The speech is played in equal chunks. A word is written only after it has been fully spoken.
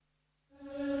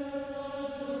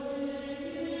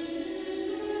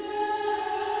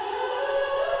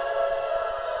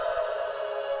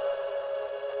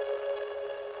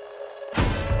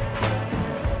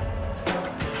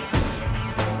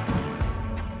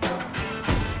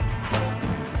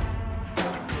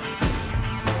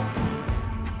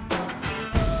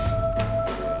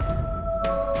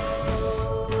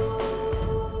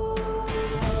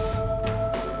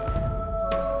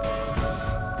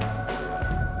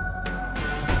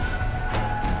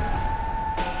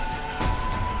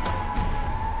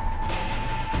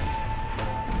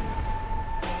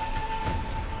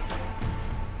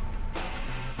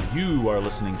You are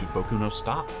listening to Boku no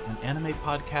Stop, an anime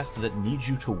podcast that needs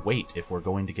you to wait if we're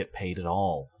going to get paid at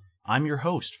all. I'm your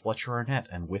host, Fletcher Arnett,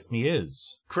 and with me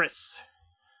is... Chris.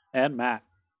 And Matt.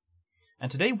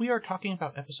 And today we are talking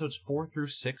about episodes 4 through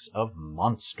 6 of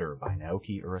Monster by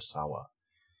Naoki Urasawa.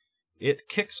 It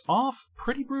kicks off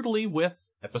pretty brutally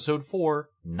with episode 4,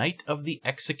 Night of the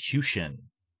Execution,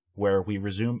 where we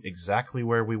resume exactly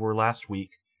where we were last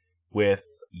week, with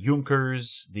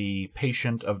Junkers, the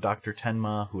patient of Dr.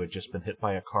 Tenma, who had just been hit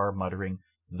by a car, muttering,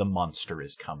 "The monster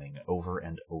is coming," over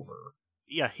and over.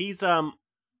 Yeah, he's,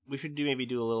 we should maybe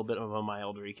do a little bit of a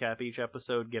mild recap each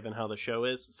episode, given how the show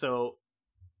is. So,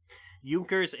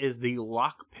 Junkers is the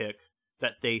lockpick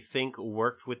that they think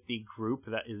worked with the group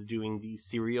that is doing the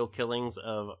serial killings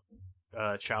of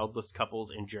childless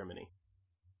couples in Germany.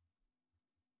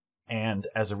 And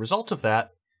as a result of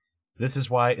that, this is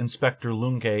why Inspector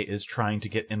Lunge is trying to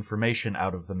get information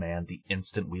out of the man the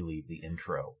instant we leave the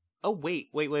intro. Oh, wait.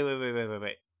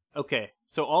 Okay,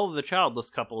 so all of the childless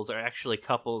couples are actually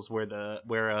couples where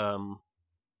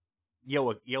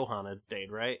Johan had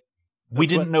stayed, right? We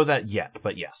didn't know that yet,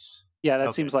 but yes. Yeah, that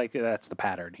Okay. seems like that's the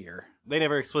pattern here. They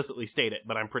never explicitly state it,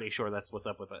 but I'm pretty sure that's what's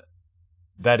up with it.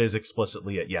 That is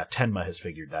explicitly it. Yeah, Tenma has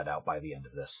figured that out by the end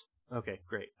of this. Okay,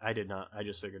 great. I did not. I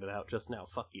just figured it out just now.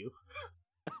 Fuck you.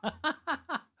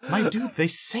 My dude, they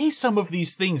say some of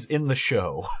these things in the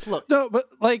show. Look, No, but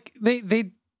like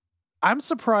they I'm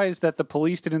surprised that the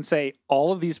police didn't say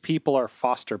all of these people are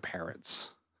foster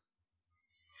parents.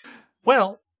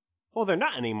 Well, they're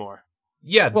not anymore.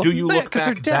 yeah, Well, do you yeah, look 'cause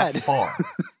they're back that dead. far?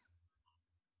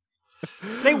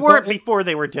 They weren't before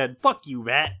they were dead. Fuck you,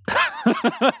 Matt.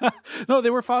 No, they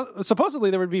were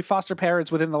supposedly there would be foster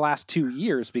parents within the last 2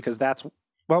 years because that's,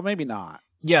 well, maybe not.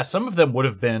 Yeah, some of them would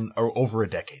have been over a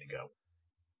decade ago.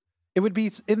 It would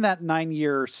be in that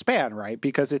 9-year span, right?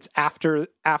 Because it's after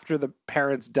the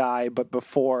parents die, but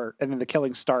before, and then the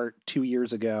killings start 2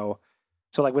 years ago.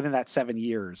 So like within that 7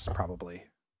 years, probably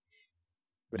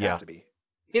would Yeah. have to be.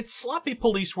 It's sloppy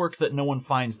police work that no one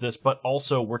finds this, but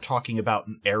also we're talking about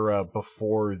an era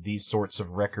before these sorts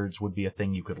of records would be a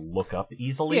thing you could look up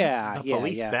easily. Yeah, The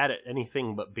police bad at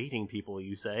anything but beating people,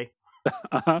 you say?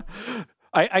 Uh-huh.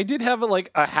 I did have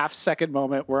a half-second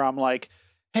moment where I'm like,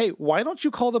 hey, why don't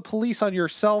you call the police on your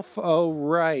cell phone? Oh,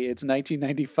 right, it's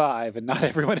 1995 and not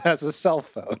everyone has a cell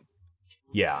phone.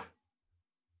 Yeah.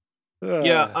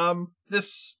 Yeah,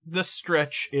 this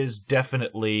stretch is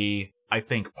definitely, I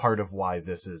think, part of why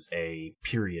this is a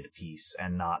period piece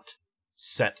and not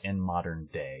set in modern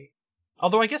day.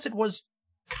 Although I guess it was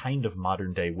kind of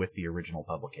modern day with the original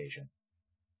publication.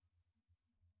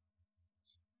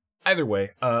 Either way,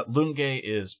 Lunge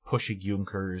is pushing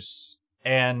Junkers,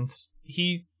 and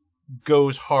he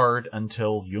goes hard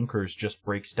until Junkers just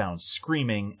breaks down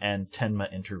screaming, and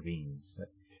Tenma intervenes.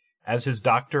 As his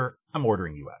doctor, I'm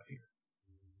ordering you out of here.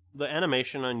 The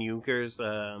animation on Junkers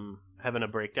having a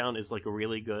breakdown is like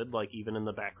really good. Like even in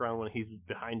the background when he's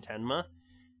behind Tenma,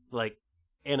 like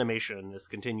animation in this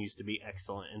continues to be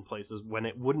excellent in places when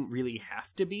it wouldn't really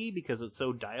have to be because it's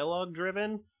so dialogue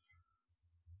driven.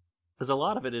 Because a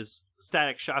lot of it is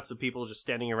static shots of people just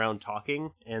standing around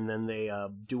talking, and then they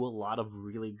do a lot of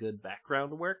really good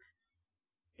background work,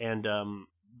 and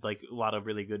like a lot of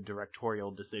really good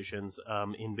directorial decisions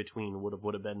in between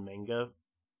would have been manga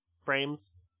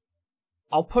frames.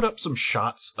 I'll put up some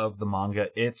shots of the manga.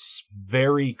 It's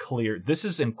very clear. This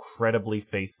is incredibly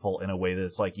faithful in a way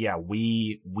that's like, yeah,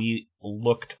 we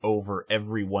looked over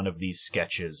every one of these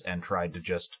sketches and tried to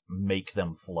just make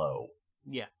them flow.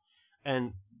 Yeah,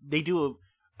 and they do.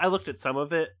 I looked at some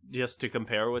of it just to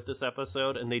compare with this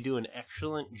episode, and they do an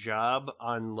excellent job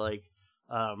on like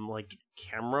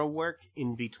camera work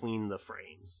in between the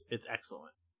frames. It's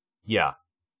excellent. Yeah.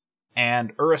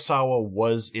 And Urasawa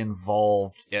was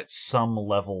involved at some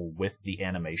level with the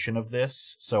animation of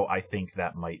this, so I think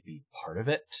that might be part of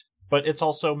it. But it's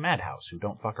also Madhouse, who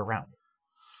don't fuck around.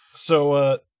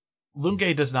 So,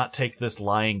 Lunge does not take this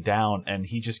lying down, and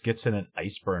he just gets in an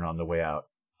ice burn on the way out.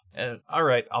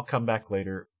 Alright, I'll come back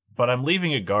later, but I'm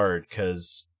leaving a guard,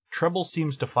 because trouble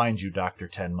seems to find you, Dr.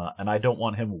 Tenma, and I don't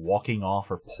want him walking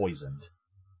off or poisoned.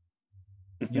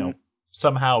 You know,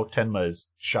 somehow Tenma is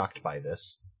shocked by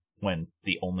this, when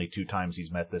the only 2 times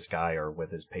he's met this guy are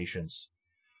with his patients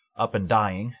up and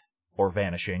dying, or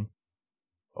vanishing,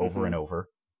 over and over.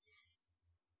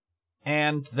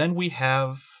 And then we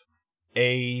have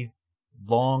a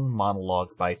long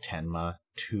monologue by Tenma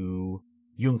to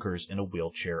Junkers in a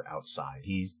wheelchair outside.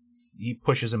 He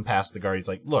pushes him past the guard. He's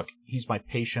like, look, he's my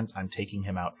patient. I'm taking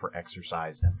him out for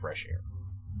exercise and fresh air.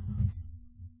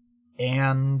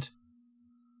 And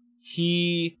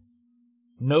he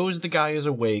knows the guy is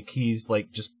awake. He's,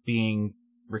 like, just being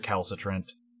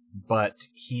recalcitrant. But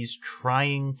he's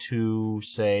trying to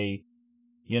say,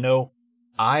 you know,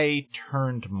 I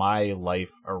turned my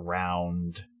life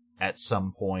around at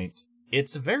some point.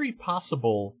 It's very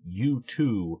possible you,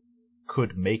 too,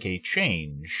 could make a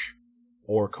change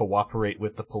or cooperate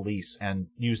with the police and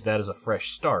use that as a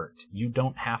fresh start. You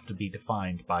don't have to be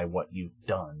defined by what you've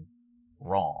done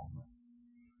wrong.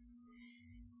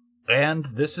 And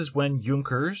this is when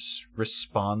Junkers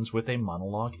responds with a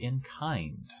monologue in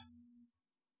kind.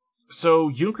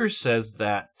 So Junkers says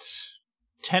that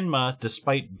Tenma,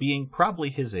 despite being probably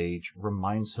his age,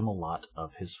 reminds him a lot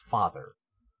of his father.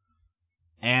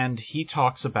 And he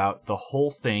talks about the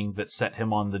whole thing that set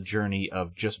him on the journey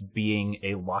of just being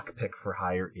a lockpick for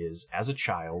hire is, as a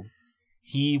child,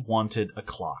 he wanted a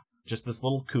clock. Just this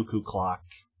little cuckoo clock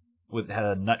had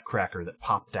a nutcracker that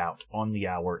popped out on the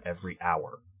hour every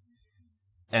hour.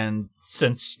 And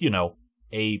since, you know,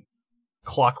 a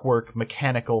clockwork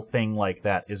mechanical thing like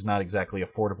that is not exactly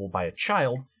affordable by a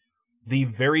child, the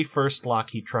very first lock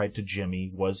he tried to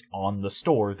jimmy was on the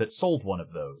store that sold one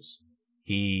of those.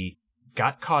 He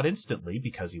got caught instantly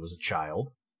because he was a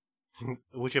child.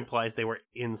 Which implies they were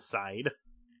inside.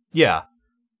 Yeah.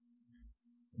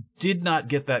 Did not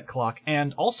get that clock,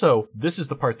 and also, this is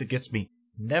the part that gets me,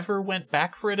 never went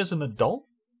back for it as an adult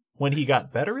when he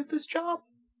got better at this job?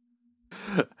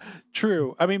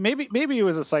 True. I mean, maybe it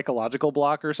was a psychological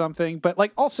block or something, but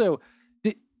like also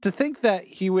to think that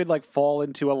he would like fall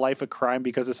into a life of crime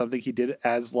because of something he did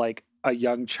as like a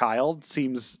young child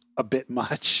seems a bit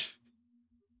much.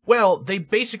 Well, they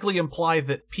basically imply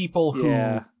that people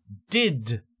who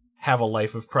did have a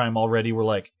life of crime already were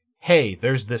like, hey,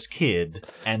 there's this kid,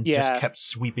 and just kept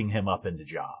sweeping him up into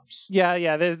jobs.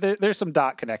 Yeah. There's some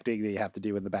dot connecting that you have to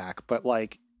do in the back, but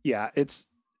like, yeah, it's,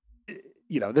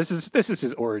 you know, this is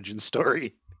his origin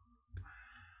story.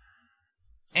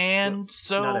 And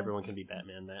so not everyone can be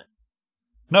Batman, Matt.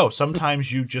 No,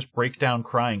 sometimes you just break down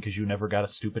crying because you never got a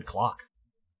stupid clock.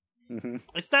 Mm-hmm.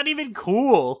 It's not even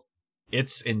cool.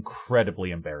 It's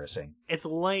incredibly embarrassing. It's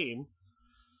lame.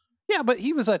 Yeah, but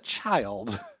he was a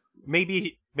child.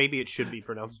 Maybe it should be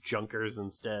pronounced Junkers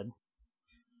instead.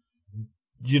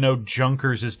 You know,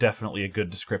 Junkers is definitely a good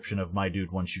description of my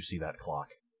dude once you see that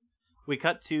clock. We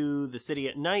cut to the city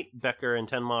at night. Becker and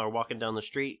Tenma are walking down the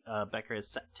street. Becker has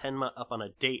set Tenma up on a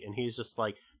date, and he's just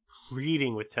like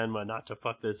pleading with Tenma not to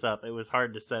fuck this up. It was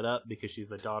hard to set up because she's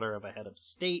the daughter of a head of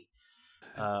state.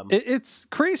 It's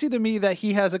crazy to me that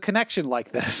he has a connection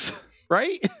like this,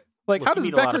 right? Like, look, how does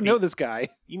Becker know this guy?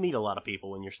 You meet a lot of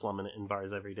people when you're slumming it in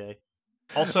bars every day.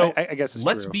 Also, I guess it's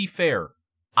let's true. be fair.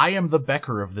 I am the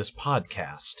Becker of this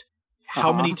podcast.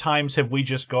 How many times have we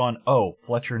just gone, oh,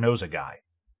 Fletcher knows a guy?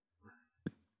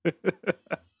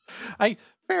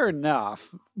 Fair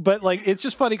enough, but like it's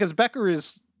just funny because Becker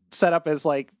is set up as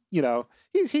like, you know,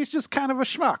 he's just kind of a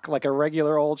schmuck, like a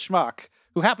regular old schmuck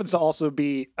who happens to also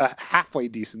be a halfway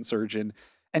decent surgeon,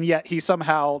 and yet he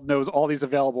somehow knows all these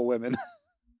available women.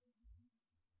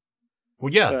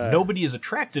 Well, yeah, nobody is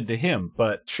attracted to him,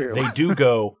 but true. They do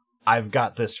go, I've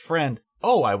got this friend.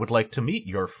 Oh, I would like to meet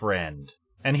your friend.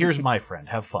 And here's my friend.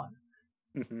 Have fun.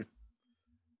 Mm-hmm.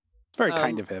 It's very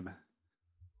kind of him.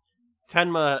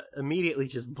 Tenma immediately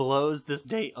just blows this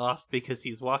date off because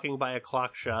he's walking by a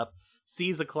clock shop,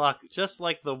 sees a clock just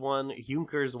like the one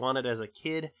Junkers wanted as a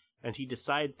kid, and he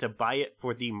decides to buy it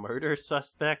for the murder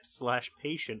suspect /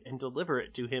 patient and deliver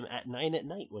it to him at 9 at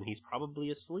night when he's probably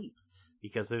asleep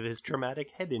because of his traumatic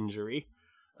head injury.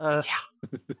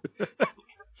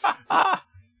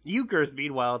 Junkers,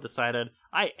 meanwhile, decided,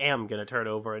 I am going to turn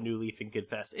over a new leaf and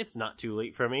confess. It's not too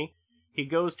late for me. He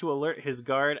goes to alert his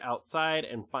guard outside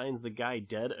and finds the guy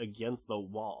dead against the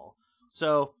wall.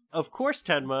 So, of course,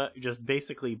 Tenma just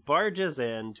basically barges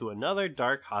in to another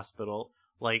dark hospital.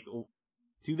 Like,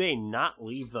 do they not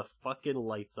leave the fucking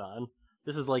lights on?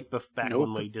 This is like back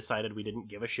when we decided we didn't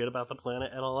give a shit about the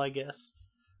planet at all, I guess.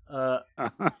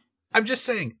 I'm just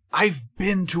saying, I've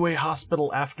been to a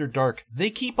hospital after dark. They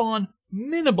keep on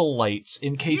minimal lights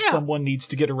in case someone needs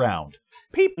to get around.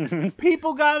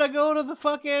 People gotta go to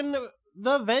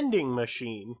the vending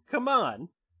machine. Come on.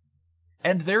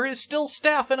 And there is still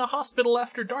staff in a hospital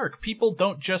after dark. People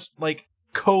don't just, like,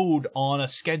 code on a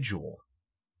schedule.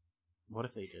 What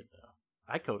if they did, though?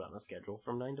 I code on a schedule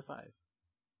from 9 to 5.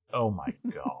 Oh my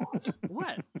god.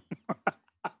 What?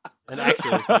 And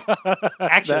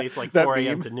actually, it's like 4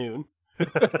 a.m. to noon.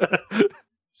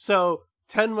 So,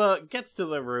 Tenma gets to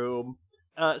the room,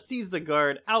 sees the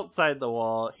guard outside the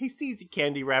wall. He sees a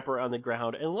candy wrapper on the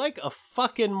ground, and like a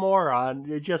fucking moron,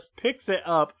 he just picks it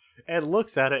up and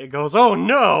looks at it and goes, oh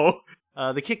no!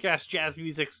 The kick-ass jazz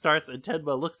music starts, and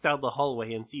Tenma looks down the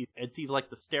hallway and sees like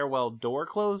the stairwell door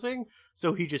closing.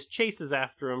 So he just chases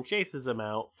after him, chases him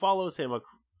out, follows him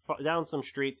down some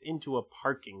streets into a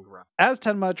parking garage. As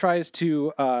Tenma tries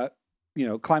to,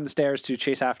 climb the stairs to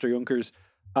chase after Junkers,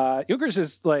 Junkers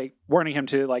is like warning him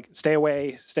to like stay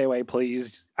away,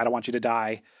 please. I don't want you to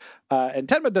die. And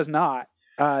Tenma does not.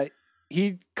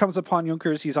 He comes upon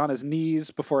Junkers. He's on his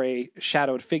knees before a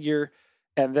shadowed figure.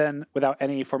 And then, without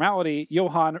any formality,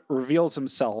 Johann reveals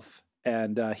himself,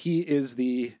 and he is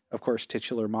the, of course,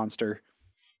 titular monster,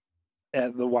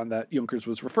 and the one that Junkers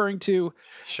was referring to.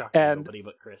 Shocking, nobody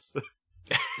but Chris.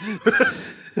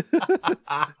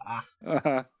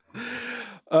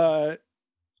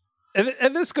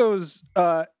 And this goes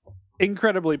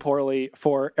incredibly poorly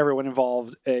for everyone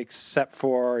involved, except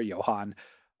for Johann.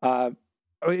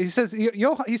 He says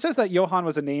that Johann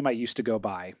was a name I used to go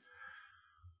by.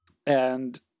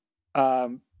 And,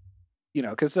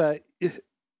 because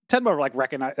Tenma like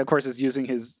of course, is using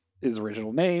his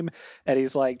original name, and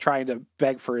he's like trying to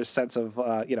beg for his sense of,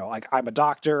 like, I'm a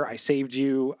doctor, I saved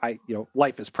you,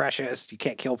 life is precious, you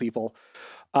can't kill people.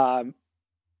 And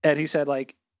he said,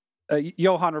 like,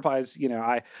 Johann replies,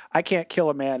 I can't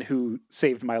kill a man who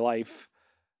saved my life,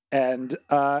 and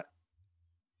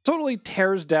totally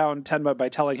tears down Tenma by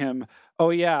telling him, oh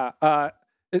yeah,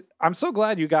 I'm so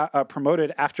glad you got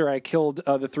promoted after I killed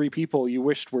the 3 people you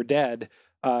wished were dead.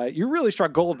 You really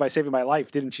struck gold by saving my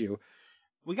life, didn't you?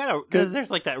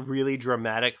 There's like that really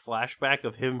dramatic flashback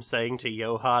of him saying to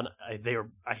Johann,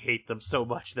 I hate them so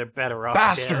much, they're better off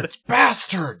dead.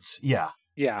 Bastards! Yeah.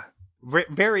 Yeah.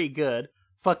 Very good.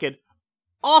 Fucking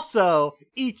also,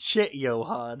 eat shit,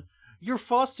 Johann. Your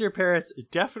foster parents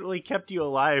definitely kept you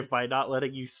alive by not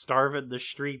letting you starve in the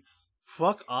streets.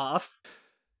 Fuck off.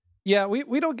 Yeah,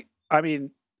 we don't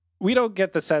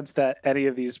get the sense that any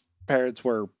of these parents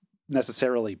were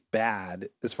necessarily bad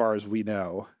as far as we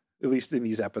know, at least in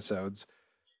these episodes.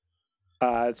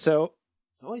 So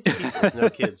it's always people with no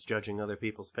kids judging other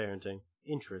people's parenting.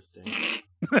 Interesting.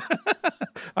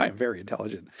 I am very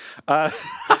intelligent.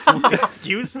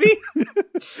 Excuse me?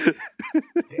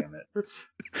 Damn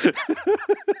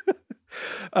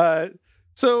it.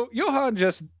 So Johann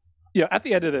just, at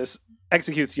the end of this,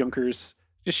 executes Junkers,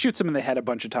 just shoots him in the head a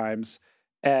bunch of times,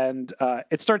 and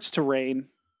it starts to rain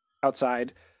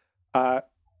outside. And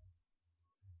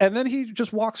then he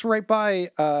just walks right by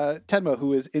Tenma,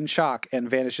 who is in shock, and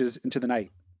vanishes into the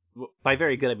night. By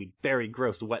very good, I mean very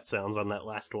gross wet sounds on that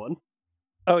last one.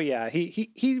 Oh yeah,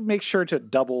 he makes sure to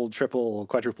double, triple,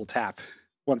 quadruple tap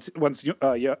once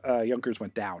Junkers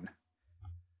went down.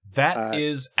 That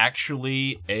is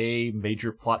actually a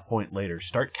major plot point later.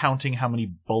 Start counting how many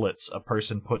bullets a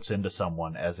person puts into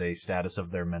someone as a status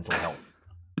of their mental health.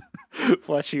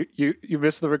 Fletch, you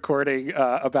missed the recording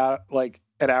about like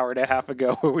an hour and a half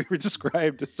ago where we were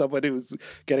described as someone who was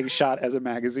getting shot as a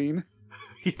magazine.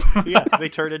 Yeah, they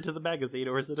turn into the magazine,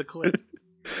 or is it a clip?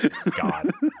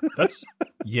 God.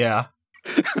 Yeah.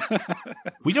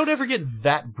 We don't ever get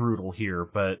that brutal here,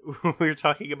 but we were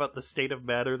talking about the state of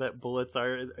matter that bullets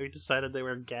are. I decided they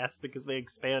were gas because they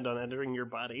expand on entering your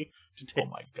body. Oh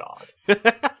my God.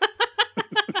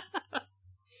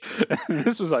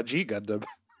 This was on G Gundam.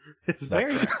 It's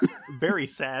very, very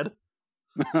sad.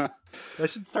 I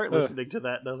should start listening to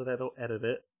that now that I don't edit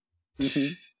it.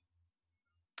 Mm-hmm.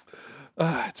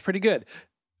 It's pretty good.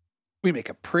 We make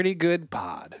a pretty good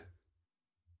pod.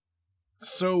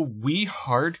 So we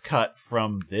hard cut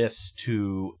from this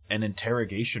to an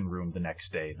interrogation room the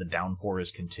next day. The downpour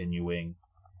is continuing,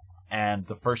 and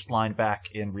the first line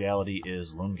back in reality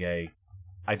is Lunge,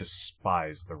 I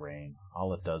despise the rain.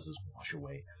 All it does is wash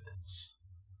away evidence.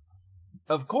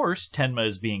 Of course, Tenma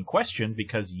is being questioned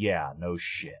because, yeah, no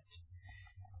shit.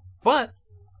 But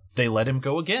they let him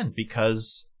go again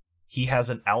because he has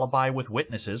an alibi with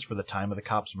witnesses for the time of the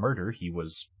cop's murder. He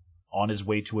was on his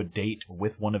way to a date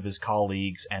with one of his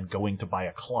colleagues and going to buy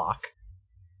a clock.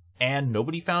 And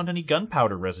nobody found any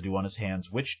gunpowder residue on his hands,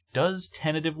 which does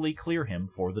tentatively clear him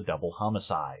for the double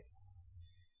homicide.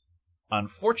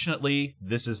 Unfortunately,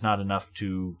 this is not enough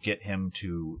to get him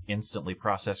to instantly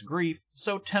process grief,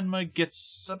 so Tenma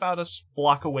gets about a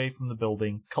block away from the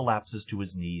building, collapses to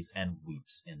his knees, and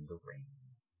weeps in the rain.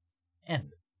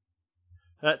 End.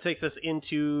 That takes us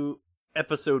into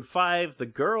episode 5, The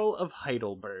Girl of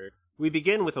Heidelberg. We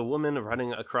begin with a woman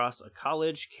running across a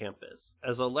college campus.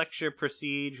 As a lecture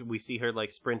proceeds, we see her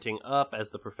sprinting up as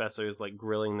the professor is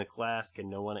grilling the class. Can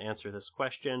no one answer this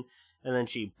question? And then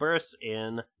she bursts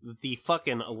in the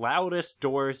fucking loudest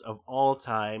doors of all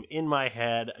time in my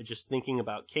head, just thinking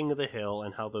about King of the Hill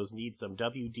and how those need some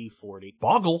WD-40.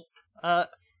 Boggle!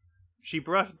 She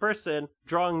bursts in,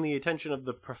 drawing the attention of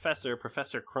the Professor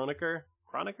Kronecker.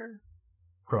 Kronecker?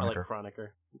 I like Kronecker.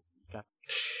 God.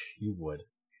 You would.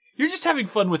 You're just having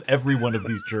fun with every one of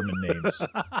these German names.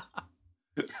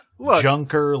 Look,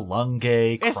 Junker,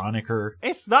 Lunge, Kronecker.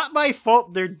 It's not my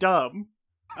fault they're dumb.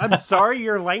 I'm sorry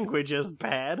your language is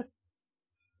bad.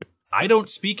 I don't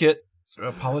speak it.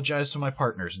 Apologize to my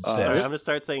partners instead. Sorry, I'm gonna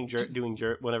start saying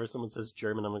whenever someone says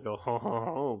German, I'm gonna go,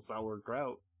 oh,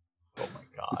 sauerkraut. Oh my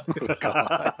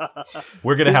god.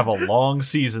 We're gonna have a long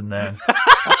season then.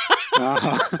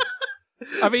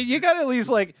 I mean, you gotta at least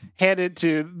like hand it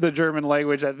to the German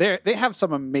language that they have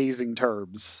some amazing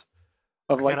terms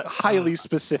of like highly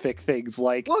specific things.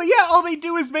 Like, well, yeah, all they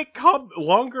do is make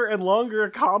longer and longer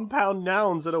compound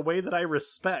nouns in a way that I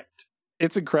respect.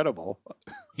 It's incredible.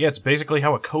 Yeah, it's basically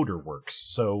how a coder works.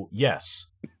 So yes.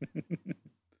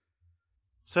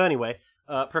 So anyway,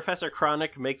 Professor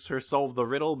Chronic makes her solve the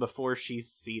riddle before she's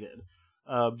seated.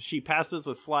 She passes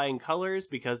with flying colors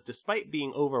because despite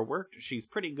being overworked, she's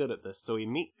pretty good at this. So we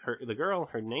meet the girl.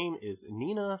 Her name is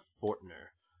Nina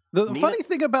Fortner. The funny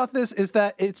thing about this is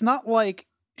that it's not like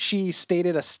she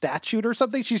stated a statute or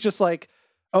something. She's just like,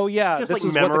 oh yeah, just this like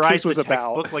is what the case was the about.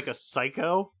 Textbook like a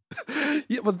psycho.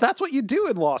 Yeah, well, that's what you do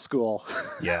in law school.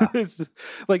 Yeah. It's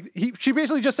like she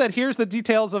basically just said, here's the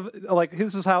details of like,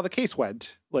 this is how the case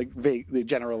went. Like vaguely,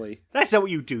 generally. That's not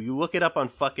what you do. You look it up on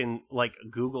fucking like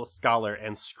Google Scholar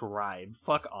and Scribe.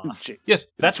 Fuck off. Yes,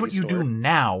 that's what you do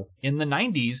now. In the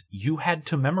 90s, you had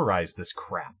to memorize this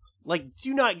crap. Like,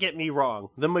 do not get me wrong.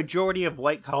 The majority of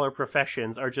white-collar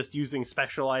professions are just using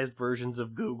specialized versions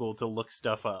of Google to look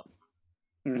stuff up.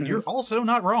 Mm-hmm. You're also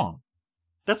not wrong.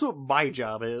 That's what my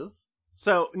job is.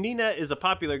 So, Nina is a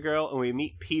popular girl, and we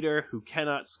meet Peter, who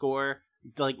cannot score.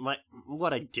 Like,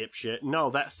 what a dipshit.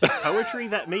 No, that sick poetry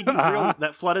that made me real,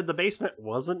 that flooded the basement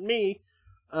wasn't me.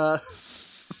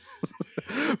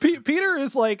 Peter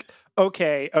is like,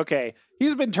 okay.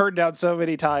 He's been turned down so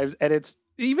many times, and it's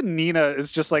even Nina is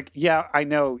just like, yeah, I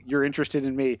know you're interested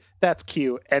in me. That's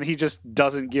cute. And he just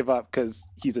doesn't give up because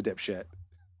he's a dipshit.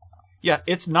 Yeah,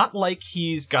 it's not like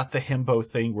he's got the himbo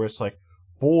thing where it's like,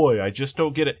 boy, I just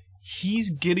don't get it. He's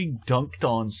getting dunked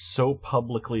on so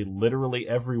publicly, literally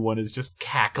everyone is just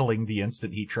cackling the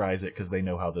instant he tries it because they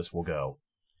know how this will go.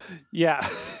 Yeah.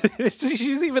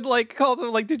 She's even like calls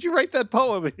him like, did you write that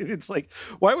poem? And it's like,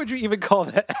 why would you even call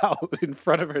that out in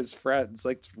front of his friends?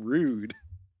 Like, it's rude.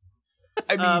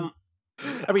 I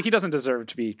mean, he doesn't deserve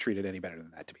to be treated any better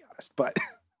than that, to be honest. But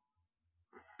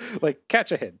like,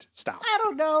 catch a hint. Stop. I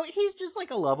don't know. He's just like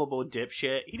a lovable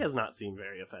dipshit. He does not seem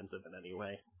very offensive in any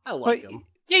way. I like him.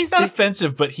 Yeah, he's not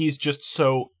offensive, but he's just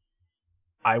so,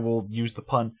 I will use the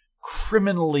pun,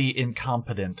 criminally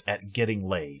incompetent at getting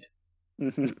laid.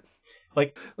 Mm-hmm.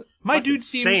 Like, my dude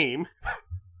seems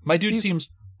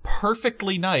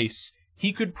perfectly nice.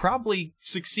 He could probably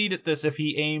succeed at this if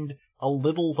he aimed a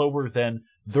little lower than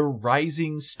the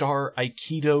rising star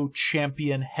Aikido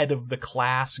champion head of the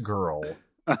class girl.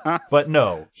 But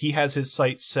no, he has his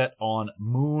sights set on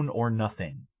moon or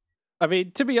nothing. I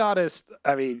mean, to be honest,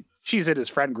 she's in his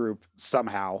friend group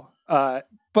somehow. But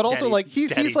also, like,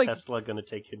 he's like Tesla gonna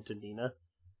take him to Nina.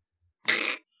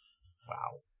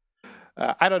 Wow.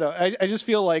 I don't know. I just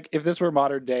feel like if this were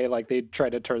modern day, like they'd try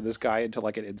to turn this guy into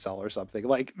like an incel or something.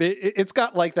 Like it's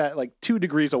got like that, like 2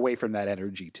 degrees away from that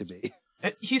energy to me.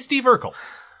 He's Steve Urkel.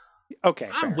 Okay,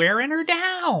 I'm wearing her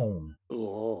down.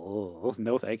 Oh,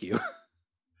 no, thank you.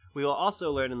 We will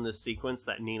also learn in this sequence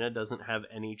that Nina doesn't have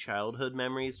any childhood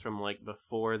memories from like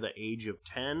before the age of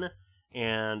 10,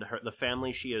 and the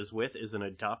family she is with is an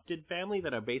adopted family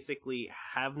that are basically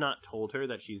have not told her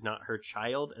that she's not her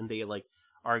child, and they like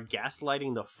are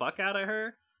gaslighting the fuck out of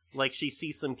her. Like, she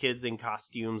sees some kids in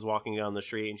costumes walking down the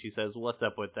street, and she says, what's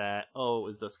up with that? Oh, it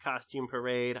was this costume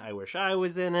parade. I wish I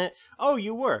was in it. Oh,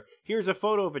 you were. Here's a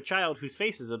photo of a child whose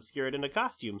face is obscured in a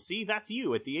costume. See, that's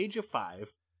you at the age of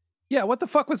 5. Yeah, what the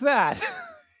fuck was that?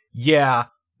 Yeah,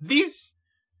 this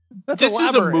elaborate.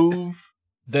 Is a move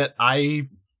that I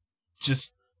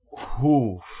just...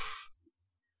 Oof.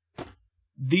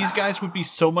 These guys would be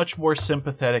so much more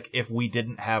sympathetic if we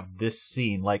didn't have this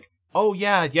scene. Like, oh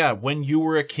yeah, when you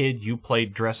were a kid, you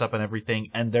played dress up and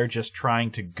everything, and they're just trying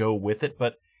to go with it.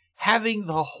 But having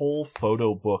the whole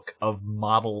photo book of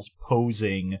models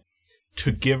posing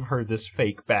to give her this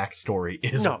fake backstory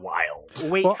is wild.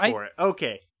 Wait for it.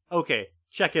 Okay,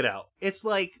 check it out. It's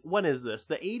like, when is this?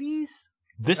 The 80s?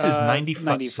 This is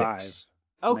 95.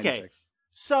 Okay. 96.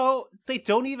 So, they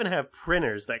don't even have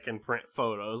printers that can print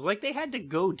photos. Like, they had to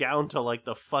go down to, like,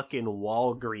 the fucking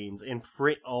Walgreens and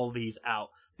print all these out.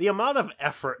 The amount of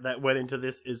effort that went into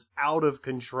this is out of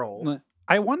control.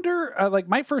 I wonder, like,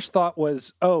 my first thought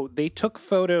was, oh, they took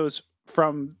photos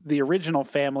from the original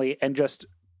family and just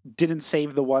didn't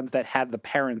save the ones that had the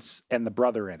parents and the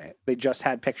brother in it. They just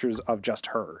had pictures of just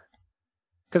her.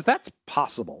 Because that's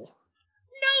possible.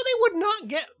 No,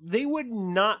 they would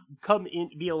not come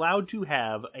in, be allowed to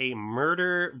have a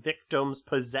murder victim's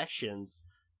possessions.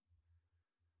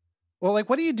 Well, like,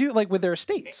 what do you do, like, with their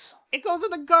estates? It goes in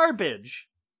the garbage.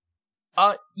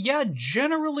 Yeah,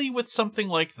 generally with something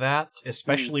like that,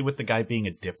 especially with the guy being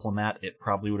a diplomat, it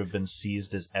probably would have been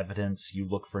seized as evidence. You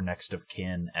look for next of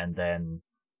kin and then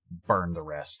burn the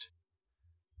rest.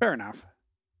 Fair enough.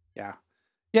 Yeah.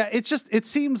 Yeah, it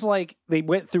seems like they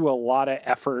went through a lot of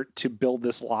effort to build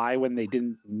this lie when they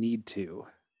didn't need to.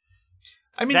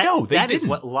 I mean, no, they that didn't. is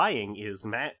what lying is,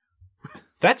 Matt.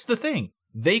 That's the thing.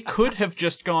 They could have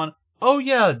just gone, oh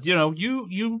yeah,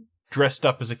 you dressed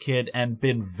up as a kid and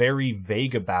been very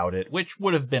vague about it, which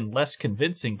would have been less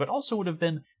convincing, but also would have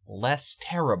been less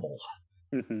terrible.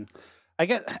 Mm-hmm.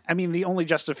 I mean, the only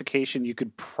justification you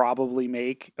could probably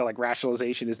make, like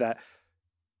rationalization, is that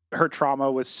her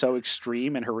trauma was so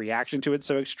extreme and her reaction to it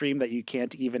so extreme that you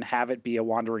can't even have it be a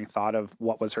wandering thought of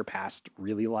what was her past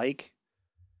really like.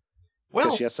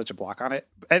 Well, she has such a block on it.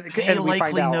 And we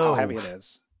find out how heavy it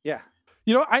is. Yeah.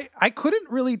 I couldn't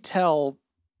really tell,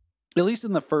 at least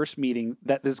in the first meeting,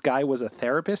 that this guy was a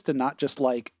therapist and not just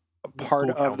like a part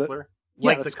of counselor?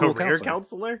 the the career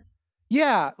counselor.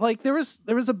 Yeah, like there was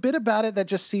a bit about it that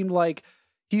just seemed like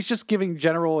he's just giving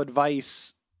general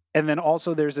advice, and then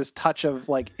also there's this touch of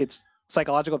like it's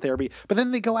psychological therapy. But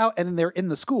then they go out and they're in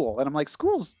the school, and I'm like,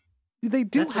 schools, they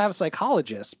do have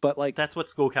psychologists, but like that's what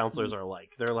school counselors are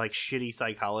like. They're like shitty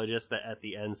psychologists that at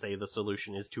the end say the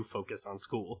solution is to focus on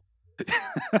school.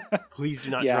 Please do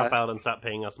not drop out and stop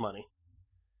paying us money.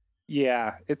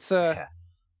 Yeah, it's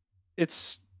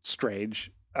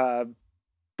strange.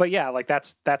 But yeah, like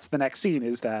that's the next scene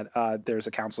is that there's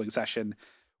a counseling session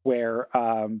where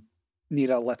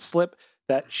Nita lets slip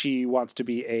that she wants to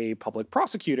be a public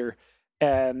prosecutor,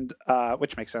 and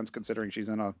which makes sense considering she's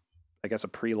in a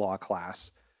pre-law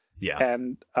class. Yeah,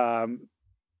 and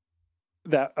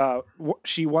that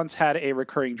she once had a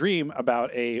recurring dream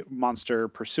about a monster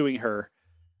pursuing her.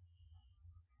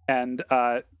 And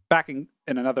back in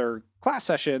another class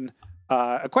session,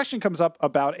 a question comes up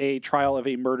about a trial of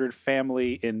a murdered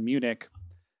family in Munich.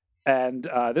 And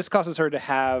this causes her to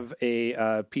have a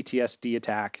PTSD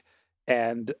attack.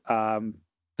 And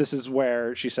this is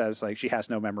where she says, like, she has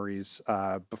no memories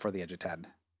before the age of 10.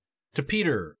 To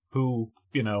Peter, who,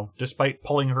 despite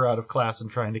pulling her out of class and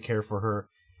trying to care for her,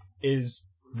 is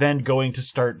then going to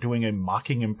start doing a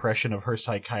mocking impression of her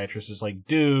psychiatrist, is like,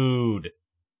 dude,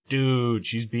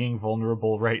 she's being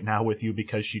vulnerable right now with you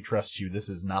because she trusts you. This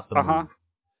is not the move.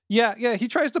 Yeah, he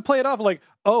tries to play it off like,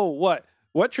 oh,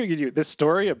 what triggered you? This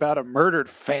story about a murdered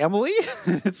family?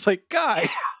 It's like, guy,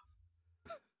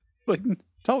 like,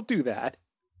 don't do that.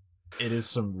 It is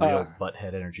some real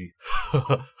butthead energy.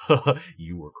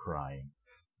 You were crying.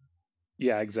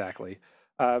 Yeah, exactly.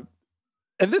 And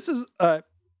this is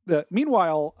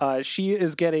meanwhile, she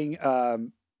is getting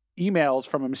emails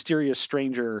from a mysterious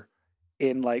stranger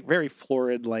in like very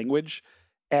florid language,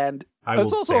 and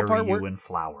there's also a part where in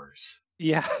flowers.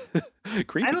 Yeah,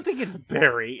 creepy. I don't think it's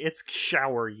bury; it's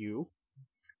shower you.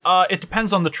 It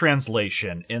depends on the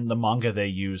translation. In the manga they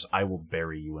use, "I will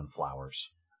bury you in flowers."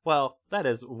 Well, that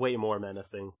is way more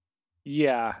menacing.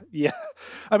 Yeah.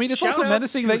 I mean, it's also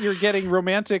menacing that you're getting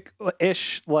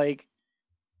romantic-ish like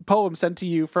poem sent to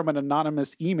you from an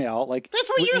anonymous email. Like that's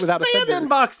what your spam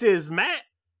inbox is, Matt.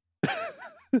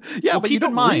 Yeah, but you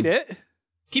don't read it.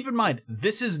 Keep in mind,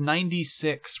 this is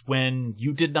 96 when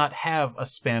you did not have a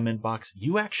spam inbox.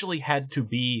 You actually had to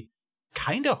be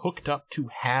kind of hooked up to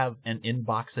have an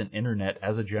inbox and internet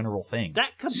as a general thing.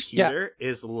 That computer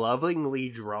is lovingly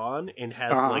drawn and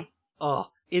has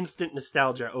instant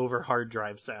nostalgia over hard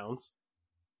drive sounds.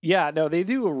 Yeah, no, they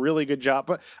do a really good job.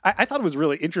 But I thought it was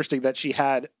really interesting that she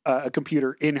had a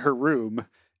computer in her room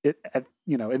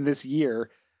in this year.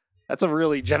 That's a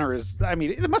really generous. I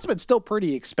mean, it must have been still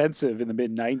pretty expensive in the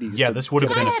mid 90s. Yeah, this would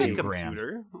have been a big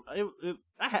computer.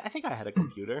 I think I had a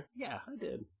computer. Yeah, I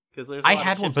did. Because there's I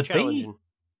had one, but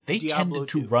they Diablo tended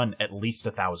to 2. run at least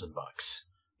 $1,000.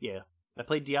 Yeah, I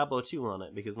played Diablo 2 on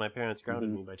it because my parents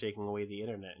grounded me by taking away the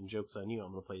internet. And joke's on you,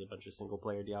 I'm going to play a bunch of single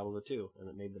player Diablo 2, and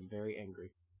it made them very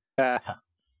angry.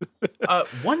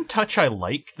 One touch I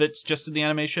like that's just in the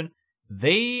animation.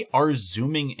 They are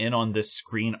zooming in on this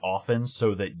screen often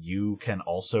so that you can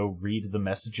also read the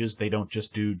messages. They don't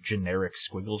just do generic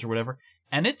squiggles or whatever.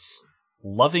 And it's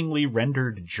lovingly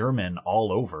rendered German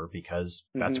all over because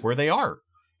that's where they are.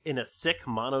 In a sick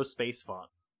monospace font.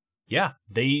 Yeah,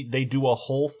 they do a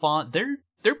whole font.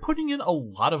 They're putting in a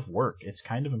lot of work. It's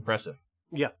kind of impressive.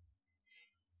 Yeah.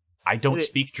 I don't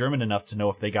speak German enough to know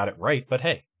if they got it right, but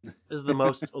hey. This is the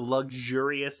most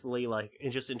luxuriously,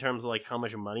 just in terms of, how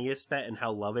much money is spent and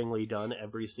how lovingly done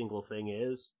every single thing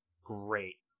is.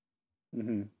 Great.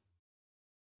 Mm-hmm.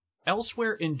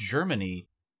 Elsewhere in Germany,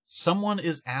 someone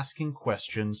is asking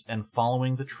questions and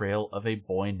following the trail of a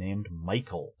boy named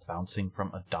Michael, bouncing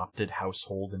from adopted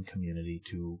household and community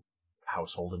to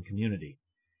household and community.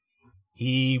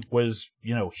 He was,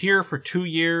 here for 2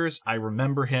 years. I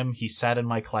remember him. He sat in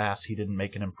my class. He didn't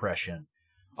make an impression.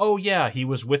 Oh, yeah, he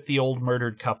was with the old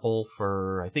murdered couple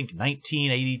for, I think,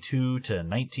 1982 to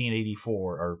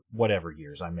 1984, or whatever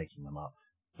years. I'm making them up.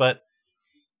 But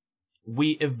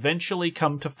we eventually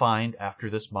come to find, after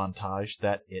this montage,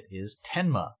 that it is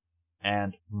Tenma,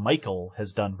 and Michael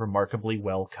has done remarkably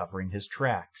well covering his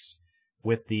tracks,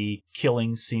 with the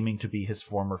killing seeming to be his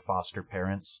former foster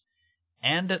parents,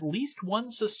 and at least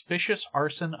one suspicious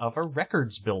arson of a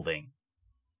records building.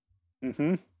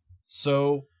 Mm-hmm.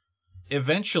 So,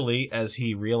 eventually, as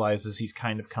he realizes he's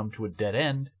kind of come to a dead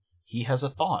end, he has a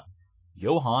thought.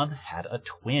 Johann had a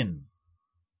twin.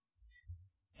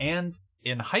 And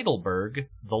in Heidelberg,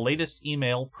 the latest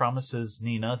email promises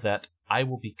Nina that I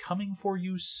will be coming for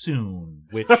you soon,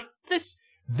 which this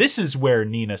is where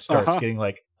Nina starts getting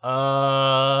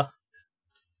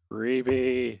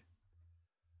creepy.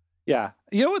 Yeah.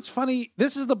 You know what's funny?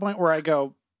 This is the point where I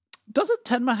go, doesn't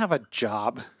Tenma have a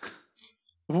job?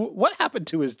 What happened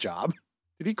to his job?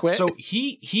 Did he quit? So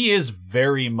he is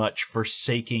very much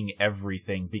forsaking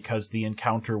everything because the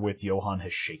encounter with Johann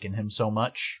has shaken him so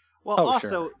much. Well,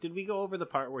 sure. Did we go over the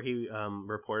part where he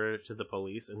reported it to the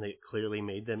police and they clearly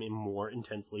made them more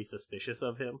intensely suspicious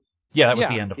of him? Yeah, that was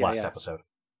the end of last episode.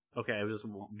 Okay, I just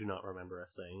do not remember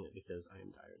us saying it because I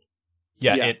am tired.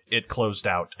 Yeah. It closed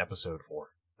out episode 4.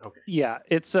 Okay. Yeah,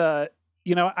 it's I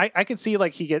could see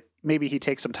maybe he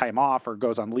takes some time off or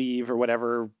goes on leave or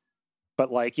whatever,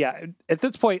 but at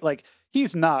this point,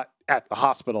 he's not at the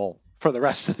hospital for the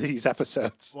rest of these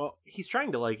episodes. Well, he's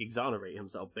trying to exonerate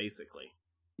himself, basically.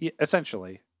 Yeah,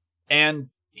 essentially. And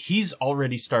he's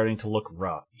already starting to look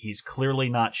rough. He's clearly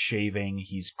not shaving.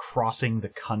 He's crossing the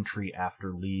country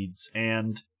after Leeds.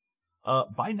 And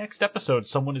by next episode,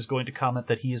 someone is going to comment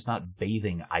that he is not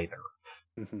bathing either.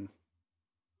 Mm-hmm.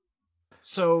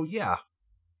 So, yeah.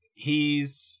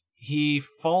 He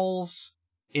falls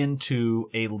into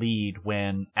a lead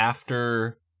when,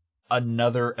 after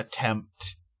another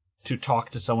attempt to talk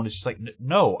to someone, it's just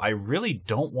no, I really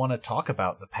don't want to talk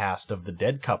about the past of the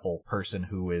dead couple person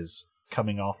who is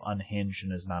coming off unhinged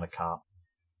and is not a cop.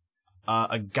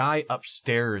 A guy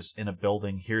upstairs in a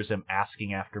building hears him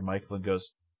asking after Michael and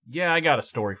goes, yeah, I got a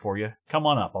story for you. Come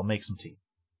on up, I'll make some tea.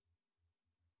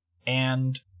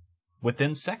 And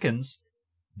within seconds,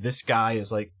 this guy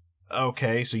is like,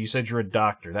 okay, so you said you're a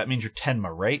doctor. That means you're Tenma,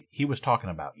 right? He was talking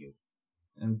about you.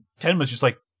 And Tenma's just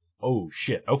like, oh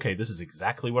shit, okay, this is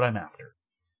exactly what I'm after.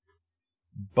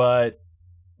 But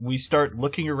we start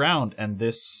looking around, and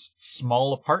this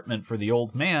small apartment for the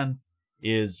old man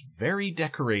is very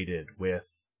decorated with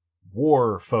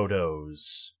war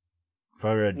photos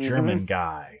for a German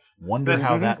guy. Wonder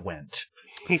how that went.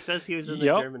 He says he was in the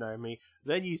German army.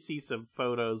 Then you see some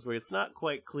photos where it's not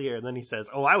quite clear, and then he says,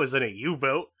 oh, I was in a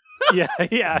U-boat. yeah,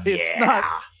 it's not...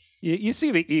 You see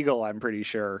the eagle, I'm pretty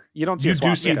sure. You don't see you a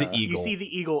swastika. You do see the eagle. You see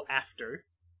the eagle after.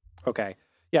 Okay.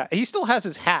 Yeah, he still has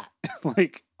his hat,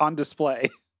 on display.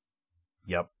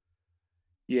 Yep.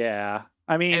 Yeah.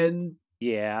 I mean,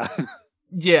 yeah.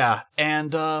 Yeah,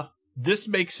 and this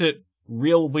makes it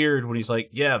real weird when he's like,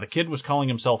 yeah, the kid was calling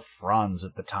himself Franz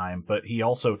at the time, but he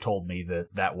also told me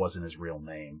that wasn't his real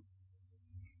name.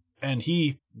 And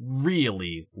he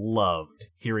really loved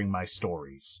hearing my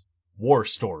stories. War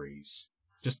stories.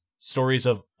 Just stories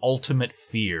of ultimate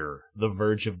fear, the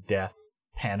verge of death,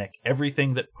 panic,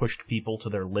 everything that pushed people to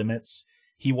their limits.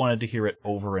 He wanted to hear it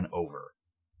over and over.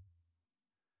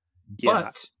 Yeah.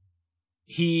 But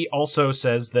he also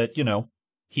says that,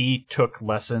 he took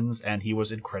lessons and he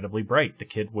was incredibly bright. The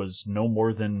kid was no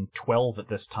more than 12 at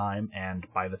this time, and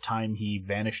by the time he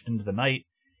vanished into the night,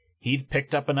 he'd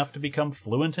picked up enough to become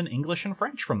fluent in English and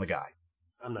French from the guy.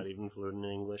 I'm not even fluent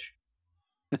in English.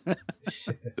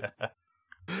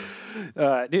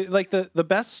 The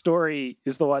best story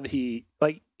is the one he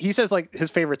says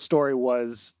his favorite story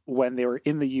was when they were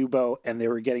in the U-boat and they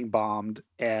were getting bombed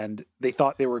and they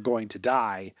thought they were going to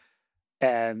die.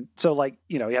 And so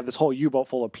you have this whole U-boat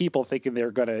full of people thinking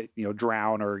they're going to,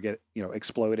 drown or get,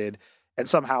 exploded. And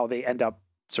somehow they end up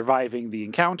surviving the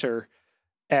encounter.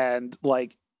 And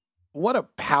what a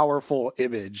powerful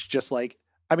image. Just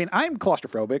I mean, I'm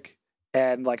claustrophobic,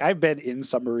 and like I've been in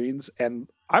submarines, and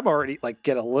I'm already like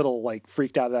get a little like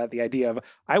freaked out at the idea of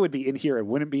I would be in here and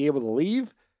wouldn't be able to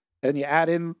leave. And you add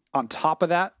in on top of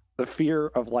that the fear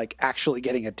of like actually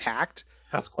getting attacked.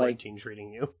 How's quarantine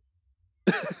treating you?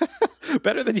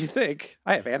 Better than you think.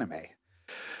 I have anime.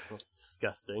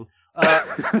 Disgusting.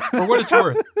 For what it's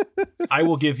worth, I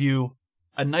will give you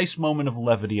a nice moment of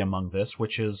levity among this,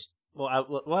 which is...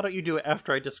 Well, why don't you do it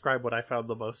after I describe what I found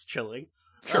the most chilling?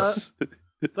 Sure.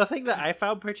 The thing that I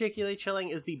found particularly chilling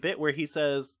is the bit where he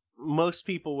says most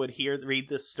people would read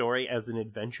this story as an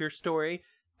adventure story,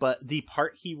 but the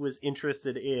part he was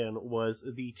interested in was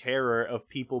the terror of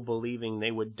people believing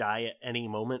they would die at any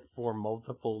moment for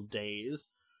multiple days.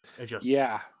 It just...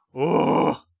 Yeah.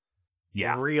 Oh,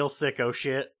 Yeah. real sicko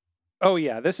shit. Oh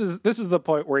yeah, this is the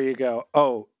point where you go,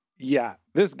 oh yeah,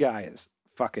 this guy is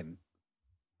fucking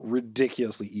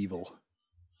ridiculously evil.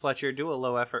 Fletcher, do a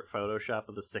low effort Photoshop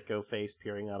of the sicko face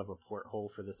peering out of a porthole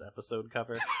for this episode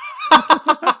cover.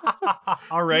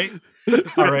 All right.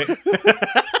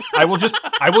 I will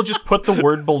just put the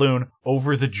word balloon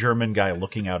over the German guy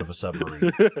looking out of a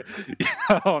submarine.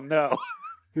 Oh no.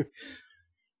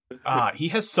 He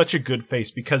has such a good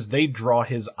face because they draw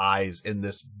his eyes in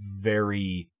this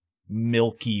very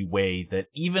milky way that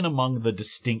even among the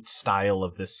distinct style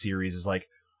of this series is like,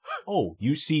 oh,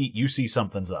 you see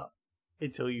something's up.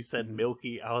 Until you said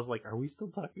milky, I was like, are we still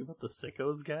talking about the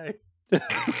sickos guy?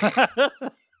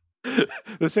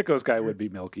 The sickos guy would be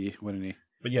milky, wouldn't he?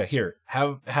 But yeah, here,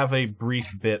 have a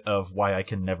brief bit of why I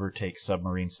can never take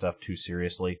submarine stuff too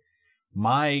seriously.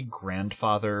 My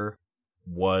grandfather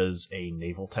was a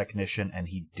naval technician, and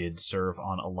he did serve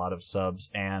on a lot of subs,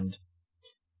 and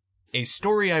a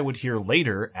story I would hear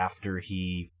later after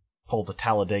he pulled a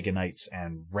Talladega Nights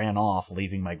and ran off,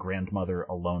 leaving my grandmother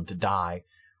alone to die,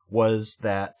 was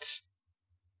that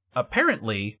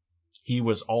apparently he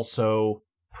was also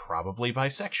probably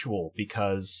bisexual,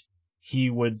 because he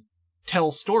would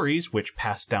tell stories, which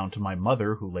passed down to my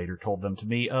mother, who later told them to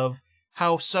me, of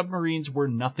how submarines were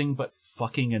nothing but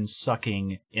fucking and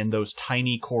sucking in those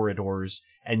tiny corridors,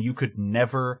 and you could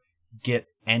never get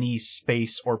any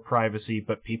space or privacy,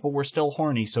 but people were still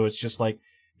horny, so it's just like,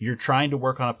 you're trying to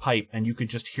work on a pipe, and you could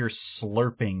just hear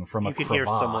slurping from a crevasse. You could hear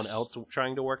someone else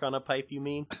trying to work on a pipe, you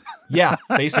mean? Yeah,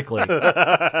 basically.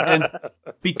 And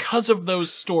because of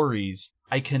those stories,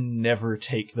 I can never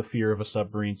take the fear of a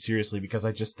submarine seriously, because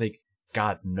I just think,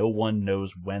 God, no one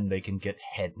knows when they can get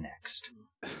head next.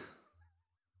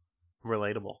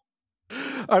 Relatable.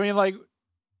 I mean, like...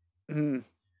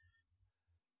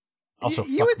 Also,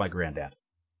 you fuck would... my granddad.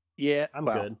 Yeah, I'm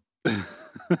good.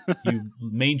 You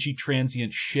mangy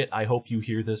transient shit, I hope you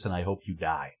hear this, and I hope you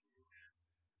die.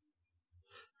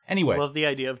 Anyway. I love the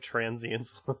idea of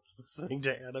transients listening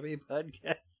to anime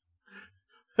podcasts.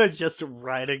 Just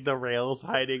riding the rails,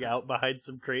 hiding out behind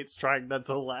some crates, trying not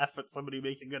to laugh at somebody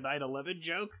making a 9/11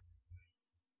 joke.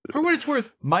 For what it's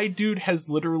worth, my dude has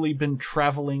literally been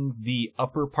traveling the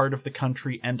upper part of the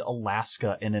country and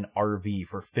Alaska in an RV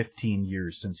for 15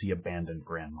 years since he abandoned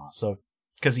grandma. So,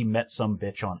 because he met some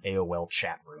bitch on AOL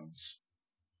chat rooms.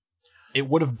 It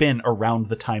would have been around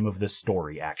the time of this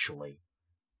story, actually.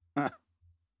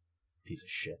 Piece of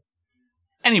shit.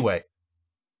 Anyway,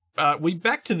 we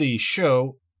back to the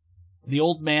show. The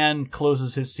old man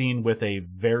closes his scene with a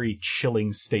very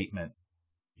chilling statement.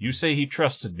 You say he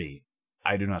trusted me.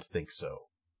 I do not think so.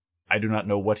 I do not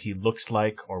know what he looks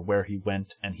like or where he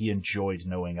went, and he enjoyed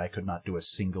knowing I could not do a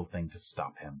single thing to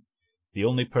stop him. The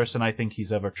only person I think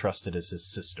he's ever trusted is his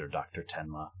sister, Dr.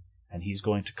 Tenma, and he's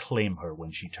going to claim her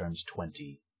when she turns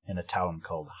 20 in a town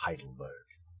called Heidelberg.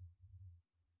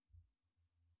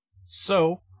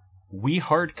 So, we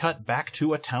hard cut back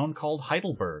to a town called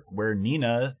Heidelberg, where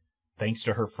Nina, thanks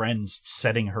to her friends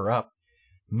setting her up,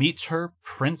 meets her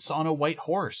prince on a white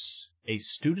horse, a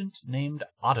student named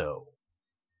Otto.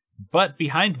 But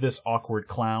behind this awkward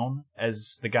clown,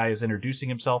 as the guy is introducing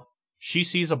himself, she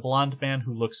sees a blonde man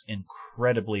who looks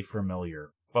incredibly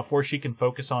familiar. Before she can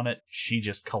focus on it, she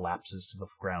just collapses to the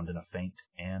ground in a faint,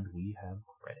 and we have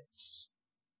credits.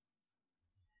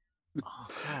 Oh,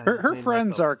 God, her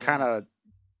friends are kind of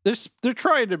they're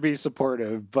trying to be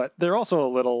supportive, but they're also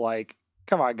a little like,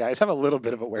 come on guys, have a little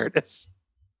bit of awareness.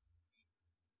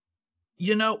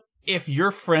 You know, if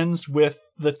you're friends with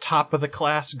the top of the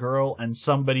class girl and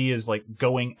somebody is like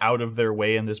going out of their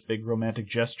way in this big romantic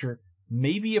gesture,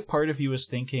 maybe a part of you is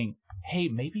thinking, hey,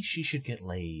 maybe she should get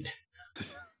laid.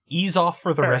 Ease off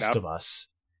for the Fair rest enough. of us.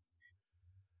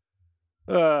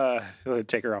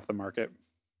 Take her off the market.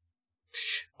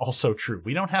 Also true.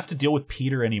 We don't have to deal with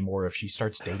Peter anymore if she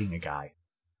starts dating a guy.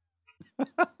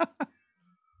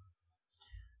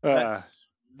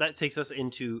 That takes us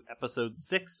into episode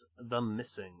 6, The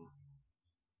Missing.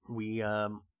 We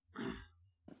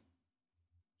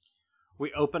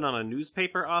open on a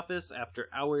newspaper office. After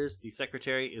hours, the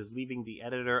secretary is leaving the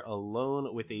editor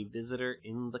alone with a visitor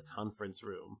in the conference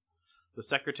room. The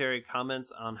secretary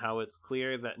comments on how it's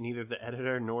clear that neither the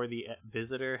editor nor the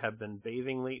visitor have been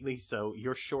bathing lately, so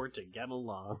you're sure to get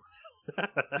along.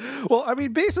 Well, I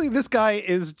mean, basically, this guy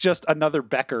is just another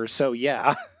Becker, so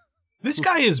yeah. This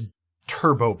guy is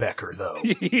Turbo Becker, though.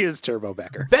 He is Turbo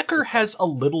Becker. Becker has a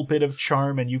little bit of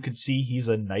charm, and you can see he's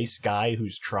a nice guy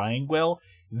who's trying well.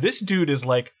 This dude is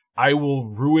like, I will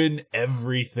ruin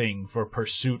everything for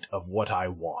pursuit of what I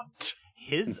want.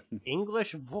 His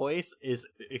English voice is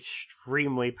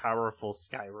extremely powerful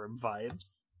Skyrim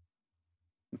vibes.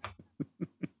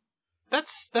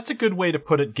 That's a good way to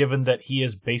put it, given that he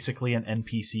is basically an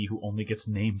NPC who only gets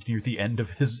named near the end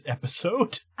of his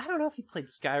episode. I don't know if he played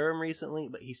Skyrim recently,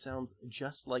 but he sounds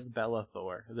just like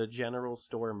Bellathor, the general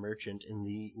store merchant in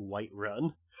the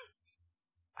Whiterun.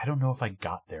 I don't know if I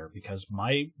got there because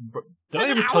my Did I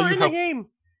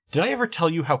ever tell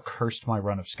you how cursed my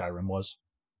run of Skyrim was?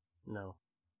 No.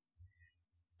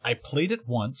 I played it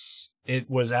once.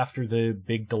 It was after the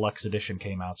big deluxe edition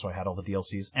came out, so I had all the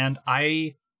DLCs, and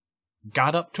I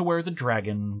got up to where the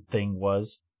dragon thing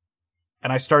was,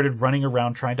 and I started running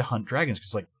around trying to hunt dragons,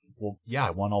 because like, well, yeah, I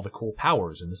want all the cool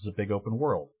powers, and this is a big open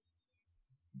world.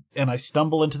 And I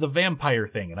stumble into the vampire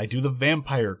thing, and I do the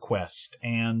vampire quest,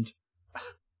 and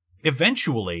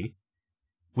eventually,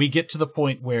 we get to the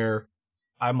point where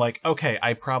I'm like, okay,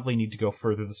 I probably need to go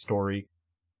further the story.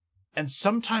 And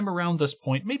sometime around this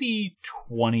point, maybe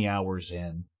 20 hours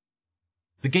in,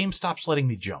 the game stops letting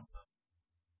me jump.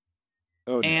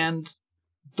 Oh, no. And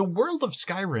the world of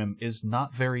Skyrim is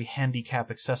not very handicap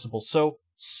accessible, so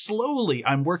slowly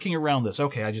I'm working around this.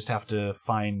 Okay, I just have to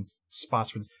find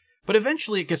spots for this. But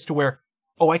eventually it gets to where,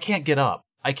 oh, I can't get up.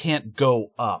 I can't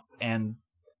go up, and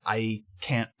I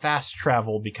can't fast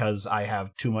travel because I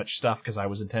have too much stuff because I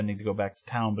was intending to go back to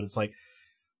town, but it's like,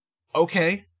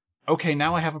 okay,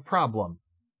 now I have a problem.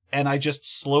 And I just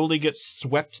slowly get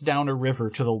swept down a river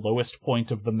to the lowest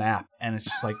point of the map, and it's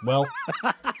just like, well,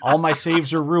 all my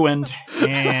saves are ruined,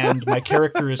 and my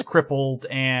character is crippled,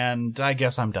 and I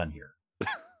guess I'm done here.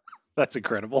 That's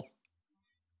incredible.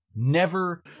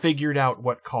 Never figured out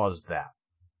what caused that.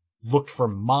 Looked for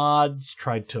mods,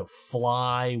 tried to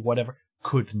fly, whatever.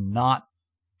 Could not,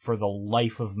 for the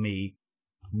life of me,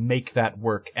 make that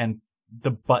work. And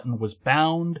the button was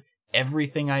bound.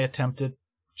 Everything I attempted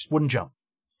just wouldn't jump.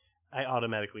 I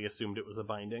automatically assumed it was a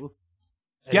binding.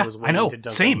 And Yeah, was I know. to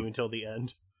dunk Same. on you until the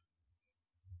end.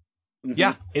 Mhm.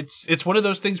 Yeah, it's one of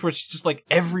those things where it's just like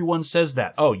everyone says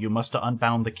that. Oh, you must have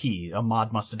unbound the key. A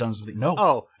mod must have done something.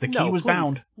 No, the key was please.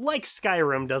 bound. Like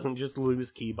Skyrim doesn't just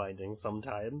lose key bindings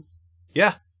sometimes.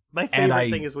 Yeah. My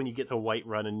favorite thing is when you get to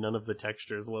Whiterun and none of the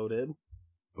textures loaded.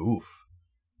 Oof.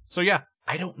 So yeah,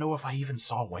 I don't know if I even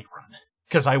saw Whiterun,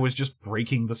 because I was just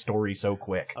breaking the story so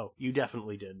quick. Oh, you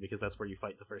definitely did, because that's where you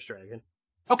fight the first dragon.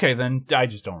 Okay, then I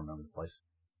just don't remember the place.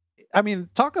 I mean,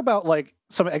 talk about like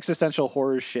some existential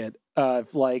horror shit.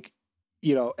 Like,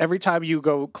 you know, every time you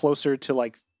go closer to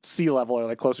like sea level or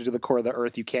like closer to the core of the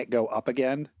earth, you can't go up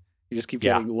again. You just keep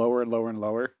getting lower and lower and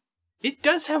lower. It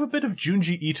does have a bit of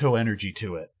Junji Ito energy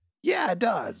to it. Yeah, it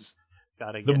does.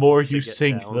 The more you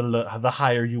sink, the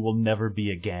higher you will never be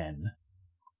again.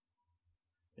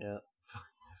 Yeah.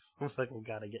 Fucking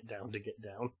gotta get down to get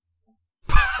down.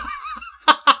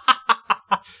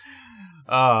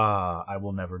 I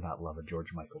will never not love a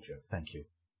George Michael joke. Thank you.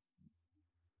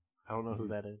 I don't know who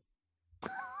that is.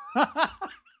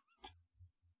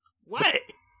 What?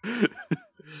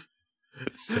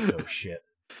 Sicko shit.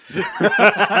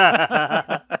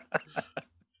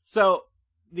 So,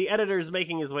 the editor's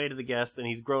making his way to the guest, and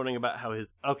he's groaning about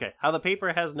how the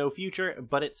paper has no future,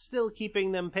 but it's still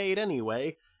keeping them paid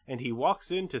anyway. And he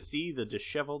walks in to see the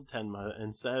disheveled Tenma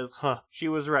and says, she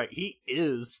was right. He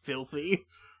is filthy.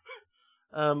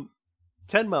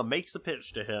 Tenma makes a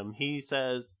pitch to him. He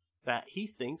says that he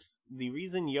thinks the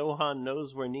reason Johan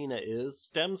knows where Nina is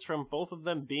stems from both of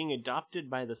them being adopted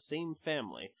by the same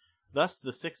family. Thus,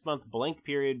 the 6-month blank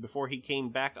period before he came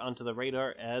back onto the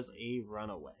radar as a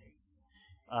runaway.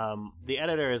 The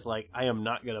editor is like, I am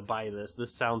not going to buy this.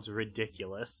 This sounds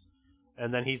ridiculous.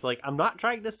 And then he's like, I'm not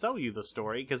trying to sell you the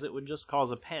story because it would just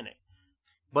cause a panic.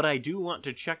 But I do want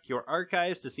to check your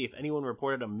archives to see if anyone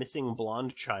reported a missing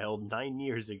blonde child 9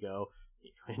 years ago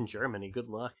in Germany. Good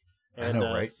luck. And I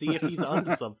know, right? see if he's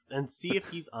onto something. And see if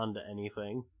he's onto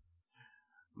anything.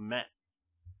 Matt.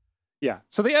 Yeah.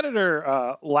 So the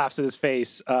editor laughs at his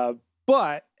face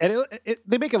But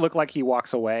they make it look like he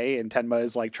walks away, and Tenma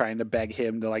is like trying to beg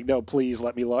him to like, no, please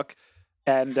let me look.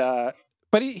 And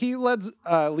but he leads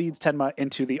Tenma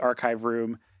into the archive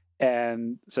room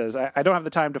and says, I don't have the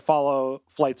time to follow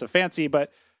flights of fancy,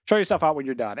 but show yourself out when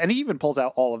you're done. And he even pulls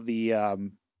out all of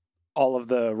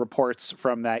the reports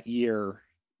from that year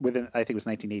within, I think it was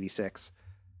 1986.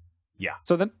 Yeah.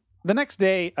 So then the next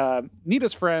day,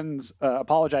 Nita's friends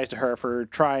apologize to her for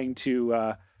trying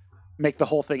to make the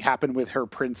whole thing happen with her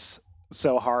prince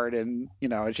so hard, and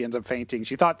she ends up fainting.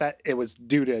 She thought that it was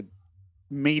due to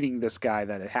meeting this guy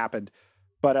that it happened,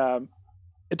 but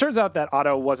it turns out that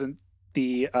Otto wasn't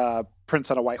the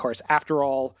prince on a white horse after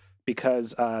all,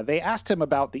 because they asked him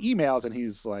about the emails, and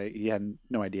he's like, he had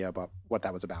no idea about what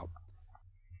that was about.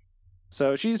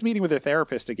 So she's meeting with her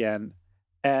therapist again,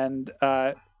 and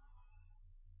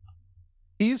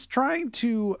he's trying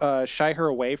to shy her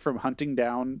away from hunting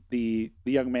down the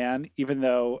young man, even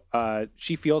though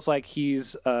she feels like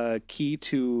he's key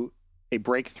to a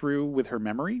breakthrough with her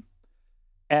memory.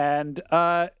 And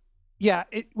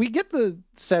we get the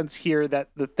sense here that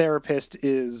the therapist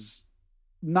is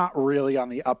not really on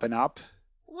the up and up.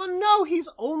 Well, no, his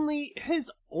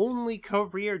only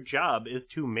career job is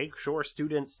to make sure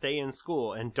students stay in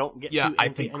school and don't get too into I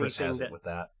think Chris has it with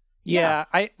that. Yeah,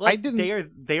 I didn't.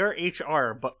 They are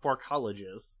HR, but for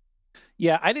colleges.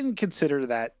 Yeah, I didn't consider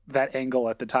that angle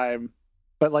at the time,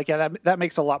 but like, yeah, that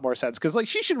makes a lot more sense, because like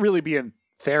she should really be in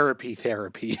therapy,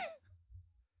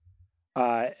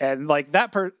 and like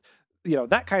that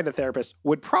that kind of therapist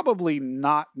would probably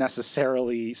not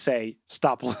necessarily say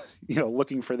stop,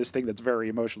 looking for this thing that's very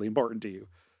emotionally important to you,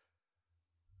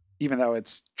 even though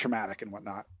it's traumatic and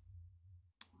whatnot.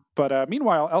 But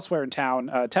meanwhile, elsewhere in town,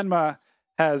 Tenma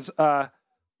has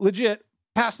legit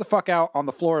passed the fuck out on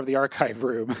the floor of the archive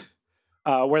room,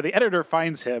 where the editor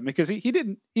finds him, because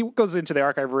he goes into the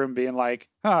archive room being like,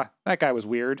 that guy was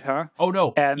weird, huh? Oh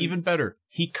no, and even better.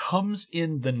 He comes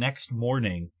in the next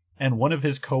morning, and one of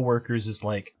his coworkers is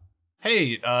like,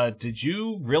 hey, did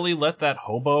you really let that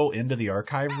hobo into the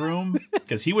archive room?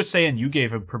 Because he was saying you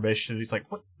gave him permission. He's like,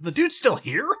 what? The dude's still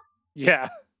here? Yeah.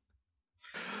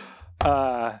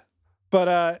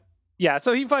 Yeah,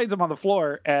 so he finds him on the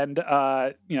floor and,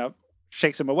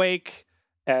 shakes him awake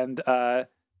and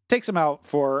takes him out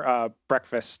for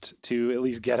breakfast to at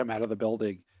least get him out of the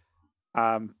building.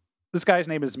 This guy's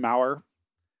name is Mauer,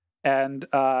 and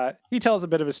he tells a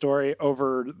bit of a story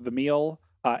over the meal.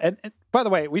 And by the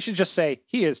way, we should just say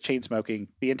he is chain smoking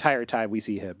the entire time we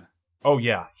see him. Oh,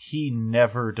 yeah. He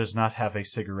never does not have a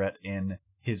cigarette in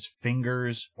his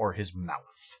fingers or his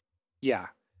mouth. Yeah.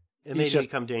 It made me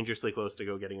come dangerously close to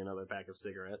go getting another pack of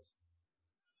cigarettes.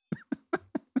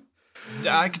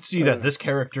 I could see that. This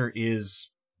character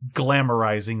is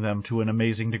glamorizing them to an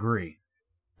amazing degree.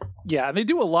 Yeah, and they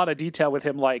do a lot of detail with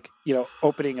him, like,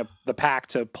 opening the pack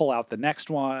to pull out the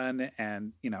next one.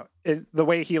 And, the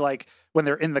way he, like, when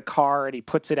they're in the car and he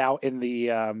puts it out in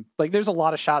the, there's a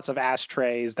lot of shots of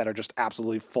ashtrays that are just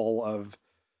absolutely full of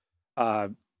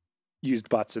used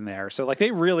butts in there. So, like,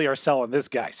 they really are selling this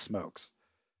guy smokes.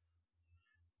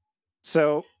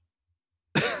 So,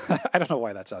 I don't know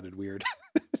why that sounded weird.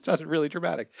 It sounded really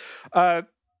dramatic. Because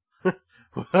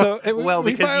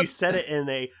you said it in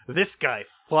a "this guy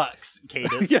fucks"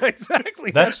 cadence. Yeah, exactly.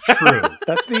 That's true.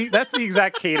 That's the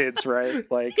exact cadence, right?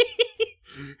 Like,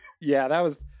 yeah, that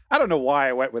was. I don't know why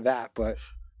I went with that, but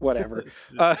whatever.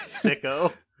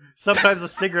 Sicko. Sometimes a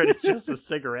cigarette is just a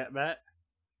cigarette, Matt.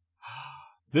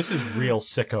 This is real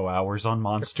sicko hours on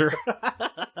Monster.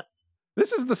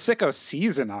 This is the sicko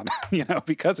season on,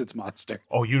 because it's Monster.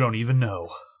 Oh, you don't even know.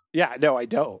 Yeah, no, I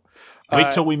don't.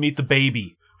 Wait till we meet the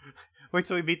baby. Wait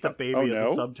till we meet the baby and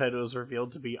the subtitle is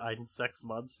revealed to be Ein Sex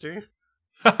Monster.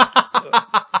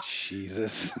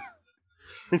 Jesus.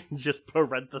 Just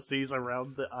parentheses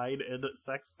around the Ein and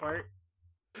sex part.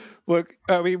 Look,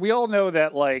 I mean, we all know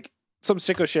that, like, some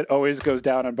sicko shit always goes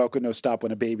down on Boku no Stop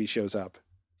when a baby shows up.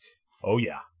 Oh,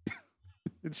 yeah.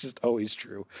 It's just always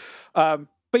true.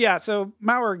 But yeah, so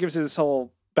Mauer gives his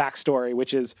whole backstory,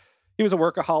 which is he was a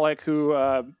workaholic who,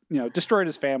 destroyed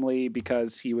his family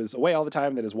because he was away all the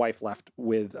time, that his wife left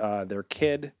with their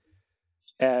kid.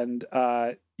 And,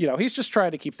 he's just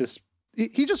trying to keep this.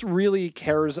 He just really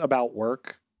cares about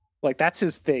work. Like, that's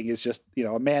his thing, is just,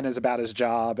 a man is about his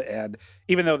job. And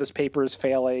even though this paper is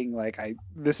failing,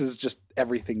 this is just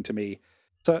everything to me.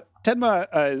 So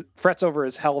Tenma frets over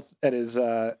his health and his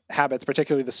habits,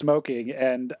 particularly the smoking.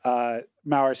 And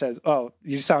Mauer says, "Oh,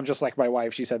 you sound just like my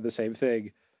wife. She said the same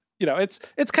thing."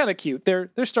 It's kind of cute. They're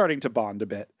starting to bond a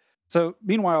bit. So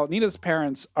meanwhile, Nina's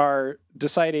parents are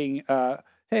deciding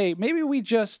hey, maybe we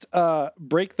just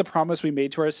break the promise we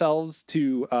made to ourselves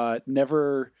to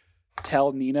never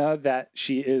tell Nina that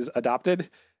she is adopted.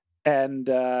 And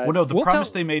well, no, the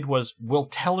promise they made was we'll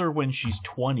tell her when she's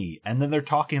 20, and then they're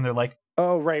talking and they're like,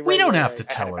 oh, right, we don't have to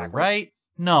tell her, right?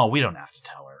 No, we don't have to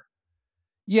tell her.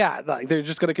 Yeah, like they're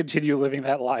just going to continue living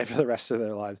that lie for the rest of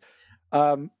their lives.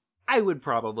 I would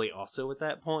probably also at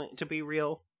that point, to be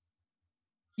real.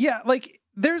 Yeah, like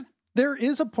there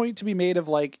is a point to be made of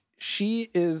like she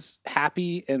is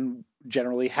happy and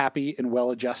generally happy and well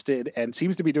adjusted and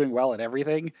seems to be doing well at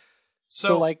everything.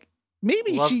 So like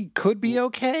maybe she could be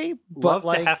okay, but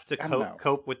to have to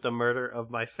cope with the murder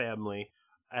of my family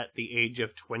at the age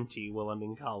of 20 while I'm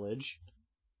in college.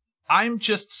 I'm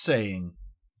just saying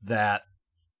that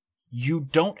you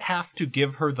don't have to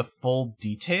give her the full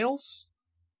details,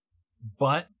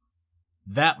 but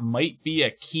that might be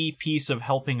a key piece of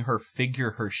helping her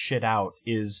figure her shit out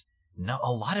is no,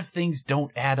 a lot of things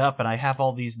don't add up and I have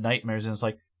all these nightmares and it's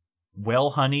like,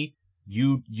 well, honey,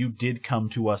 you did come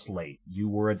to us late. You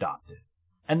were adopted.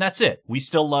 And that's it. We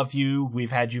still love you.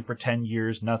 We've had you for 10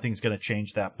 years. Nothing's going to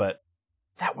change that, but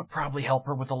that would probably help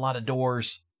her with a lot of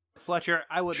doors. Fletcher,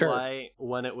 I would lie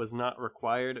when it was not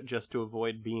required just to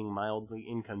avoid being mildly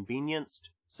inconvenienced.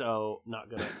 So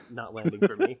not landing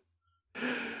for me.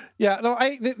 Yeah, no,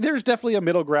 there's definitely a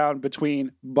middle ground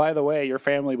between, by the way, your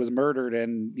family was murdered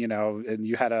and, and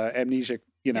you had a amnesic,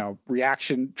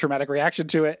 traumatic reaction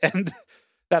to it. And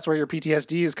that's where your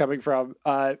PTSD is coming from.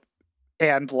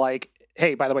 And like,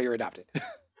 hey, by the way, you're adopted.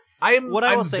 I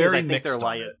will say is I think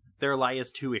their lie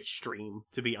is too extreme,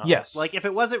 to be honest. Yes. Like, if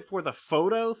it wasn't for the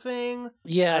photo thing,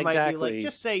 I might be like,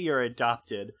 just say you're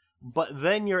adopted. But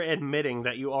then you're admitting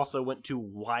that you also went to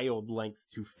wild lengths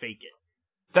to fake it.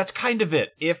 That's kind of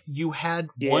it. If you had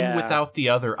one without the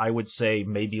other, I would say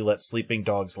maybe let sleeping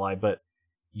dogs lie, but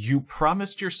you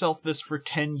promised yourself this for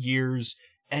 10 years,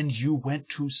 and you went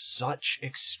to such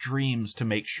extremes to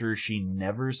make sure she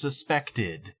never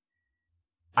suspected.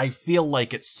 I feel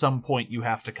like at some point you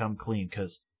have to come clean,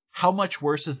 because how much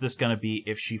worse is this going to be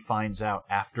if she finds out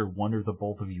after one or the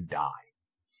both of you die?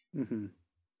 Mm-hmm.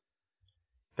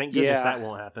 Thank goodness that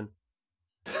won't happen.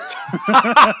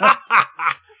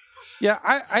 Yeah,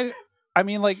 I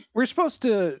mean, like, we're supposed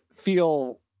to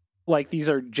feel like these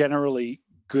are generally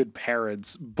good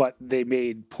parents, but they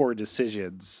made poor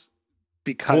decisions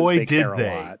because they care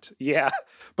a lot. Yeah,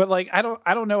 but like, I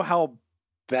don't know how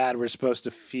bad we're supposed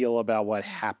to feel about what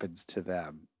happens to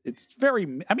them. It's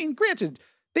I mean, granted,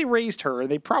 they raised her, and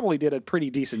they probably did a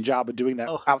pretty decent job of doing that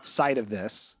outside of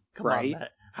this, right?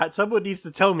 On, someone needs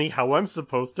to tell me how I'm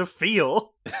supposed to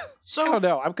feel. So I don't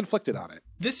know. I'm conflicted on it.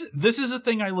 This is a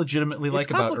thing I legitimately like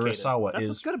about Urasawa. That's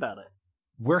what's good about it.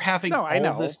 We're having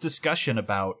all this discussion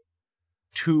about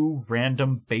two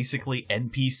random, basically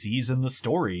NPCs in the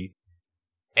story,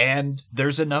 and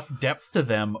there's enough depth to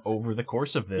them over the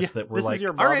course of this that we're this is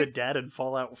your mom and dad in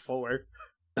Fallout 4.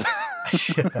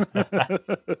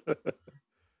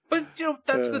 But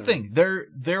that's the thing.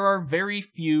 There are very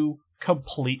few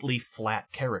completely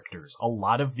flat characters. A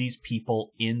lot of these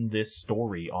people in this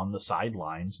story on the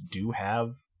sidelines do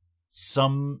have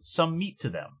some meat to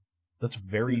them. That's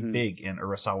very big in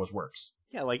Urasawa's works.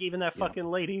 Yeah, like even that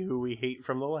fucking lady who we hate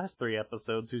from the last 3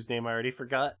 episodes, whose name I already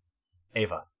forgot.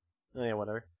 Ava. Oh, yeah,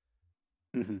 whatever.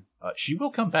 Mm-hmm. She will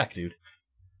come back, dude.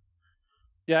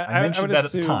 Yeah, I mentioned that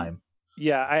at the time.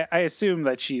 Yeah, I assume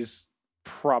that she's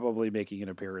probably making an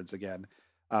appearance again.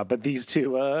 But these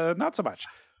two, not so much.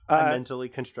 I'm mentally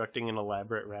constructing an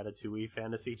elaborate Ratatouille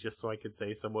fantasy just so I could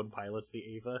say someone pilots the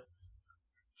Ava.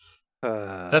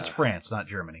 That's France, not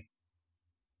Germany.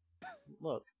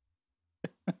 Look.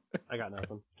 I got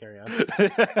nothing. Carry on.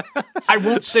 I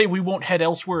won't say we won't head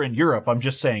elsewhere in Europe. I'm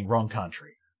just saying wrong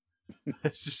country.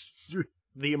 It's just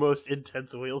the most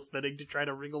intense wheel spinning to try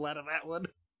to wriggle out of that one.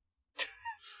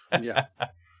 Yeah.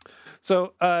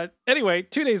 So, anyway,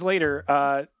 2 days later,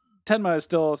 Tenma is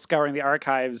still scouring the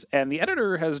archives, and the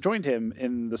editor has joined him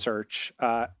in the search.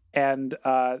 And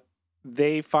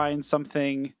they find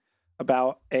something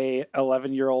about a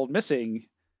 11-year-old missing,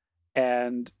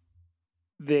 and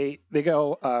they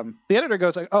go. The editor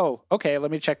goes like, "Oh, okay.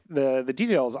 Let me check the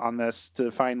details on this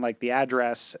to find like the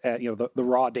address, the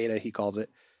raw data," he calls it.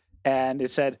 And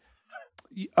it said,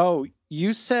 "Oh,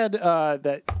 you said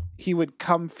that he would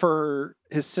come for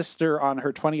his sister on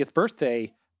her 20th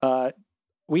birthday.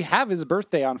 We have his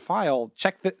birthday on file.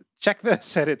 Check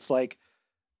this." And it's like,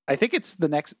 I think it's the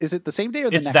next. Is it the same day or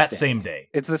the next day? It's that same day.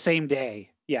 It's the same day.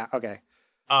 Yeah. Okay.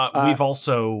 We've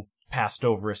also passed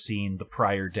over a scene the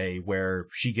prior day where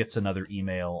she gets another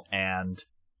email and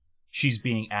she's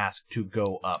being asked to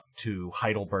go up to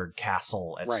Heidelberg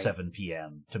Castle at 7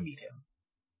 p.m. to meet him.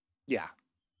 Yeah.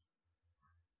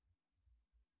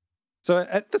 So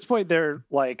at this point, they're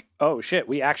like, oh shit,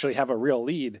 we actually have a real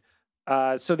lead.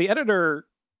 So the editor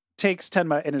takes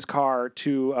Tenma in his car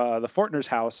to the Fortner's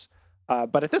house.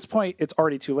 But at this point, it's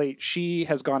already too late. She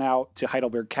has gone out to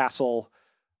Heidelberg Castle.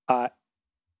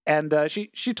 And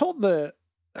she told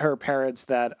her parents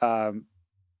that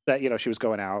she was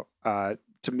going out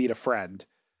to meet a friend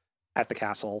at the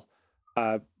castle.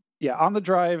 On the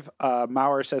drive,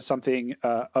 Maurer says something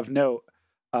of note.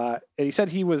 And he said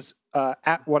he was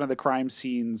at one of the crime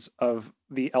scenes of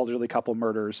the elderly couple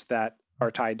murders that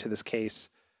are tied to this case.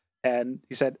 And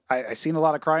he said, I've seen a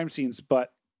lot of crime scenes,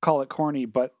 but call it corny,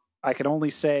 but I can only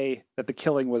say that the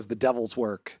killing was the devil's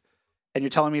work. And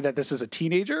you're telling me that this is a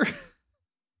teenager?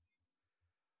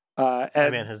 That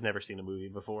man has never seen a movie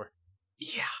before.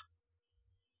 Yeah.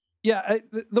 Yeah,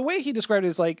 the way he described it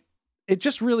is like, it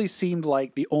just really seemed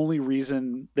like the only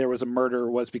reason there was a murder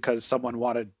was because someone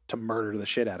wanted to murder the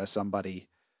shit out of somebody.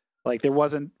 Like, there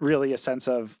wasn't really a sense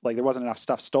of, like, there wasn't enough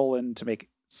stuff stolen to make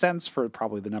sense for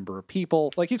probably the number of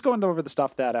people. Like, he's going over the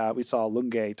stuff that we saw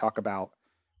Lunge talk about,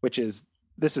 which is,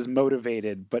 this is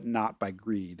motivated, but not by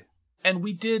greed. And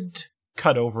we did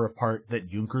cut over a part that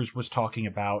Junkers was talking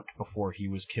about before he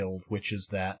was killed, which is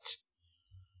that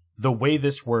the way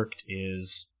this worked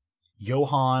is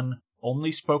Johann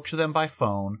only spoke to them by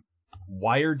phone,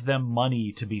 wired them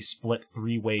money to be split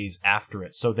 3 ways after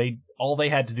it. So all they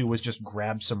had to do was just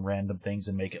grab some random things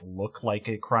and make it look like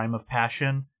a crime of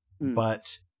passion,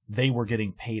 but they were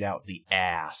getting paid out the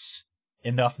ass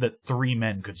enough that 3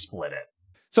 men could split it.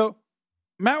 So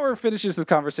Maurer finishes the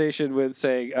conversation with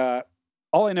saying,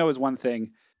 all I know is one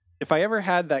thing. If I ever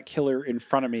had that killer in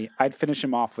front of me, I'd finish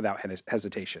him off without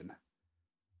hesitation.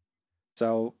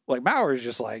 So, like, Maurer is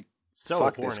just like,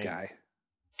 fuck this guy.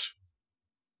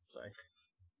 Sorry.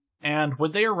 And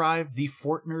when they arrive, the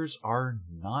Fortners are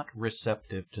not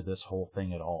receptive to this whole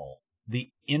thing at all.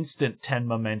 The instant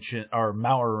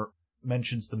Maurer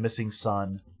mentions the missing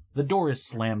son, the door is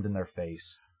slammed in their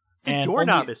face. The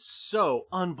doorknob is so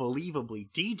unbelievably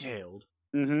detailed.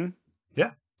 Mm-hmm.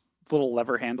 Yeah. It's a little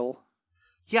lever handle.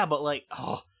 Yeah, but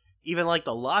even like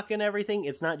the lock and everything,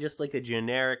 it's not just like a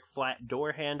generic flat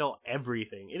door handle.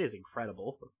 Everything. It is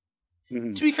incredible.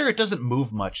 Mm-hmm. To be fair, it doesn't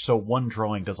move much, so one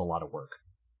drawing does a lot of work.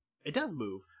 It does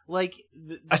move. Like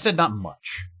I said not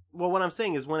much. Well, what I'm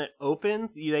saying is when it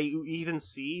opens, you even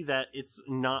see that it's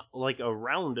not like a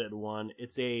rounded one.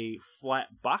 It's a flat,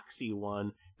 boxy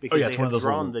one because they have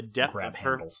drawn the depth grab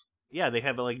handles. Yeah, they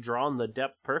have like drawn the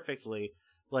depth perfectly.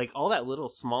 Like, all that little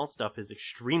small stuff is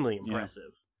extremely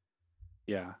impressive.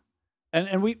 Yeah.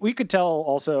 And we could tell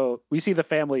also, we see the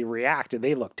family react and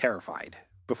they look terrified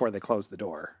before they close the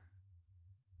door.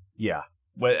 Yeah.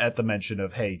 At the mention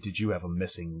of, hey, did you have a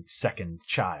missing second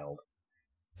child?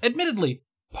 Admittedly,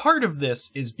 part of this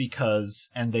is because,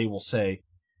 and they will say,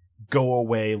 go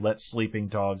away, let sleeping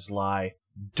dogs lie.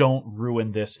 Don't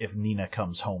ruin this if Nina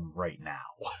comes home right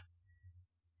now.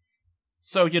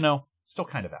 So, still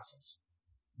kind of assholes.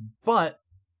 But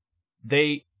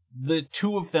the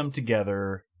 2 of them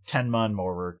together, Tenma and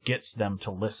Maurer, gets them to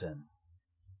listen.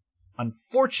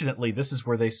 Unfortunately, this is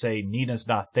where they say Nina's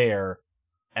not there,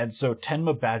 and so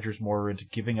Tenma badgers Maurer into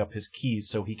giving up his keys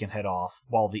so he can head off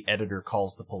while the editor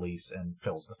calls the police and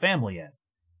fills the family in.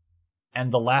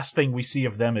 And the last thing we see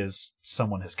of them is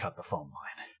someone has cut the phone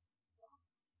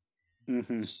line.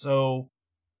 Mm-hmm. So,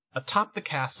 atop the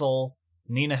castle,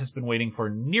 Nina has been waiting for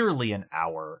nearly an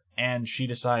hour, and she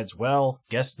decides, well,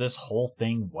 guess this whole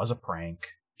thing was a prank,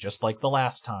 just like the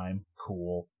last time.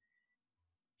 Cool.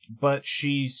 But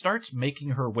she starts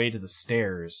making her way to the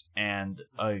stairs, and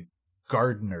a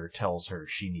gardener tells her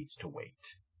she needs to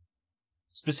wait.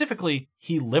 Specifically,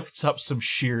 he lifts up some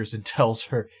shears and tells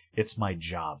her, it's my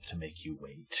job to make you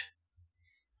wait.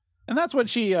 And that's when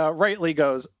she rightly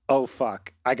goes, oh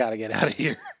fuck, I gotta get out of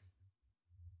here.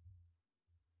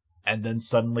 And then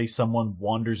suddenly someone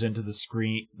wanders into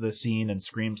the scene and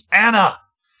screams, Anna!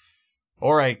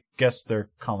 Or I guess they're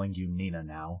calling you Nina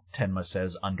now, Tenma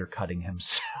says, undercutting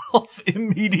himself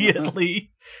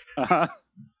immediately. Uh-huh.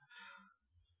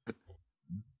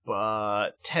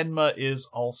 But Tenma is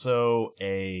also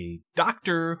a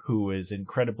doctor who is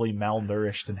incredibly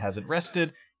malnourished and hasn't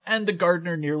rested, and the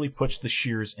gardener nearly puts the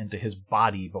shears into his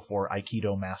body before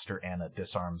Aikido Master Anna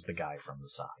disarms the guy from the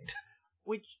side.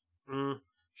 Which,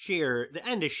 the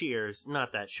end of shears,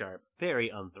 not that sharp.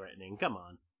 Very unthreatening. Come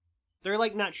on. They're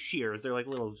like not shears, they're like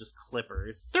little just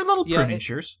clippers. They're little pruning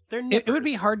shears. They're it would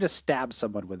be hard to stab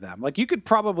someone with them. Like, you could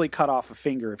probably cut off a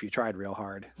finger if you tried real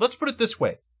hard. Let's put it this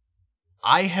way.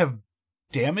 I have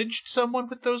damaged someone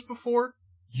with those before.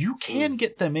 You can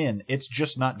get them in. It's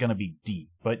just not going to be deep,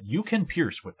 but you can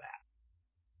pierce with that.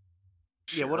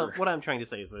 Yeah, what I'm trying to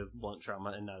say is that it's blunt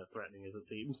trauma and not as threatening as it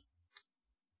seems.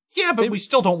 Yeah, but we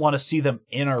still don't want to see them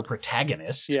in our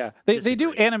protagonist. Yeah, they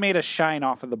do animate a shine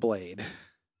off of the blade.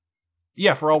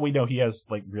 Yeah, for all we know, he has,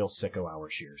 like, real sicko hour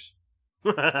shears.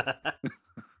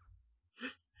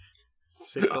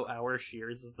 Sicko Hour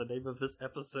Shears is the name of this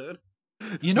episode.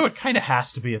 You know, it kind of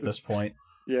has to be at this point.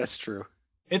 Yeah, it's true.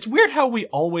 It's weird how we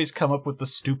always come up with the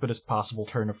stupidest possible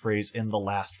turn of phrase in the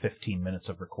last 15 minutes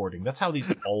of recording. That's how these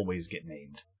always get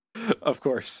named. Of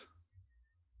course.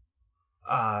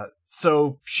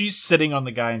 So she's sitting on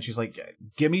the guy and she's like,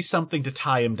 give me something to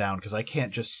tie him down because I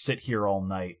can't just sit here all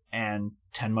night. And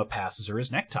Tenma passes her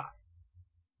his necktie.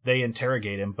 They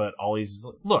interrogate him, but Ollie's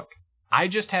like, look, I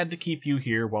just had to keep you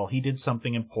here while he did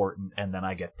something important and then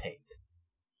I get paid.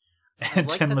 And I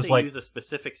like Tenma's that they like, use a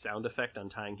specific sound effect on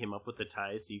tying him up with the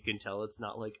tie, so you can tell it's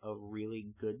not like a really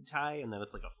good tie, and then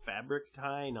it's like a fabric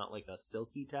tie, not like a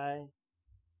silky tie.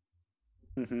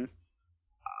 Mm-hmm.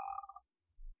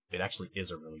 it actually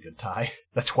is a really good tie.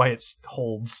 That's why it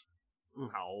holds.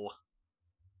 No.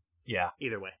 Yeah.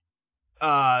 Either way.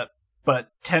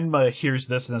 But Tenma hears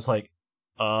this and is like,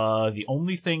 the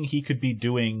only thing he could be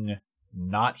doing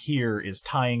not here is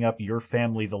tying up your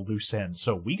family the loose end,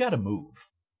 so we gotta move.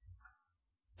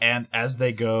 And as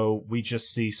they go, we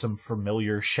just see some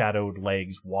familiar shadowed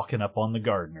legs walking up on the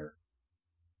gardener.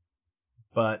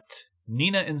 But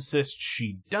Nina insists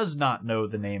she does not know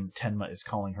the name Tenma is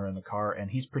calling her in the car,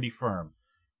 and he's pretty firm.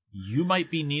 You might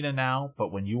be Nina now,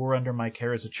 but when you were under my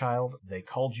care as a child, they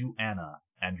called you Anna,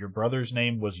 and your brother's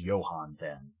name was Johann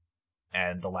then.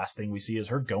 And the last thing we see is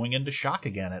her going into shock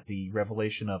again at the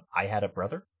revelation of, I had a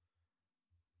brother?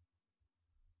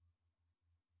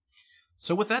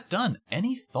 So with that done,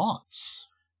 any thoughts?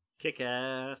 Kick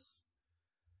ass.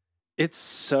 It's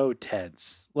so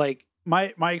tense. Like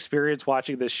my experience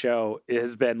watching this show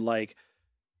has been like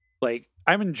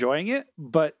I'm enjoying it,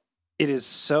 but it is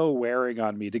so wearing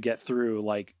on me to get through,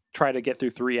 like try to get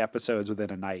through 3 episodes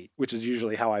within a night, which is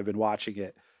usually how I've been watching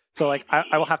it. So like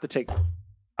I'll have to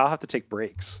take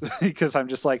breaks because I'm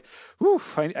just like,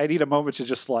 oof, I need a moment to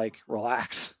just like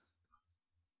relax.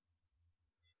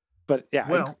 But yeah,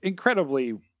 well,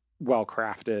 incredibly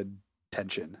well-crafted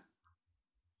tension.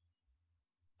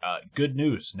 Good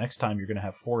news. Next time you're going to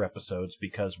have 4 episodes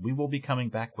because we will be coming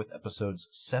back with episodes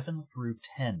 7 through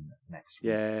 10 next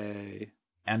week. Yay.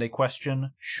 And a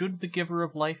question, should the giver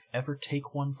of life ever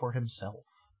take one for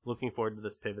himself? Looking forward to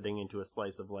this pivoting into a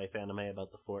slice of life anime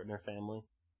about the Fortner family.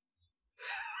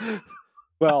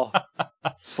 Well,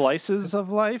 slices of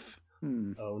life?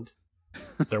 Owned.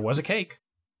 There was a cake.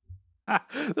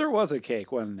 There was a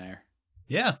cake, wasn't there?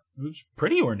 Yeah, it was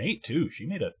pretty ornate, too. She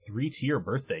made a 3-tier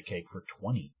birthday cake for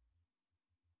 20.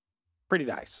 Pretty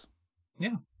nice.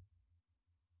 Yeah.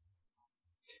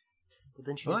 But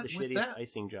then she did the shittiest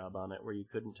icing job on it where you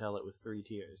couldn't tell it was 3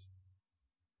 tiers.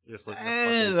 Just like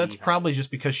that's probably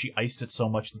just because she iced it so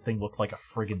much the thing looked like a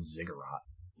friggin' ziggurat.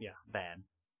 Yeah, bad.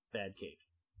 Bad cake.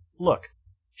 Look,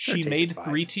 she Sure, made tasted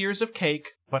 3 fine. tiers of cake,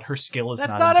 but her skill is That's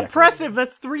not not in impressive. decorating.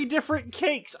 That's 3 different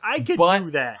cakes. I could But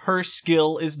do that. her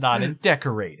skill is not in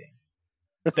decorating.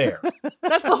 There.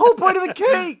 That's the whole point of the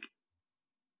cake.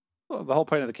 Well, the whole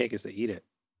point of the cake is to eat it.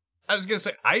 I was gonna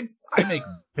say, I make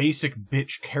basic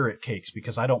bitch carrot cakes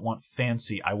because I don't want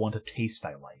fancy, I want a taste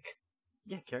I like.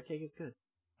 Yeah, carrot cake is good.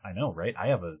 I know, right? I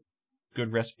have a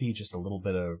good recipe, just a little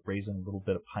bit of raisin, a little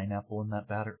bit of pineapple in that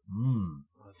batter. Mmm.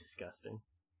 Oh, disgusting.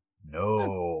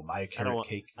 No, my carrot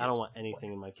cake I don't is want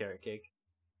anything in my carrot cake.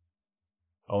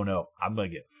 Oh no, I'm gonna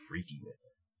get freaky with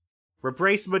it.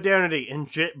 Rebrace modernity and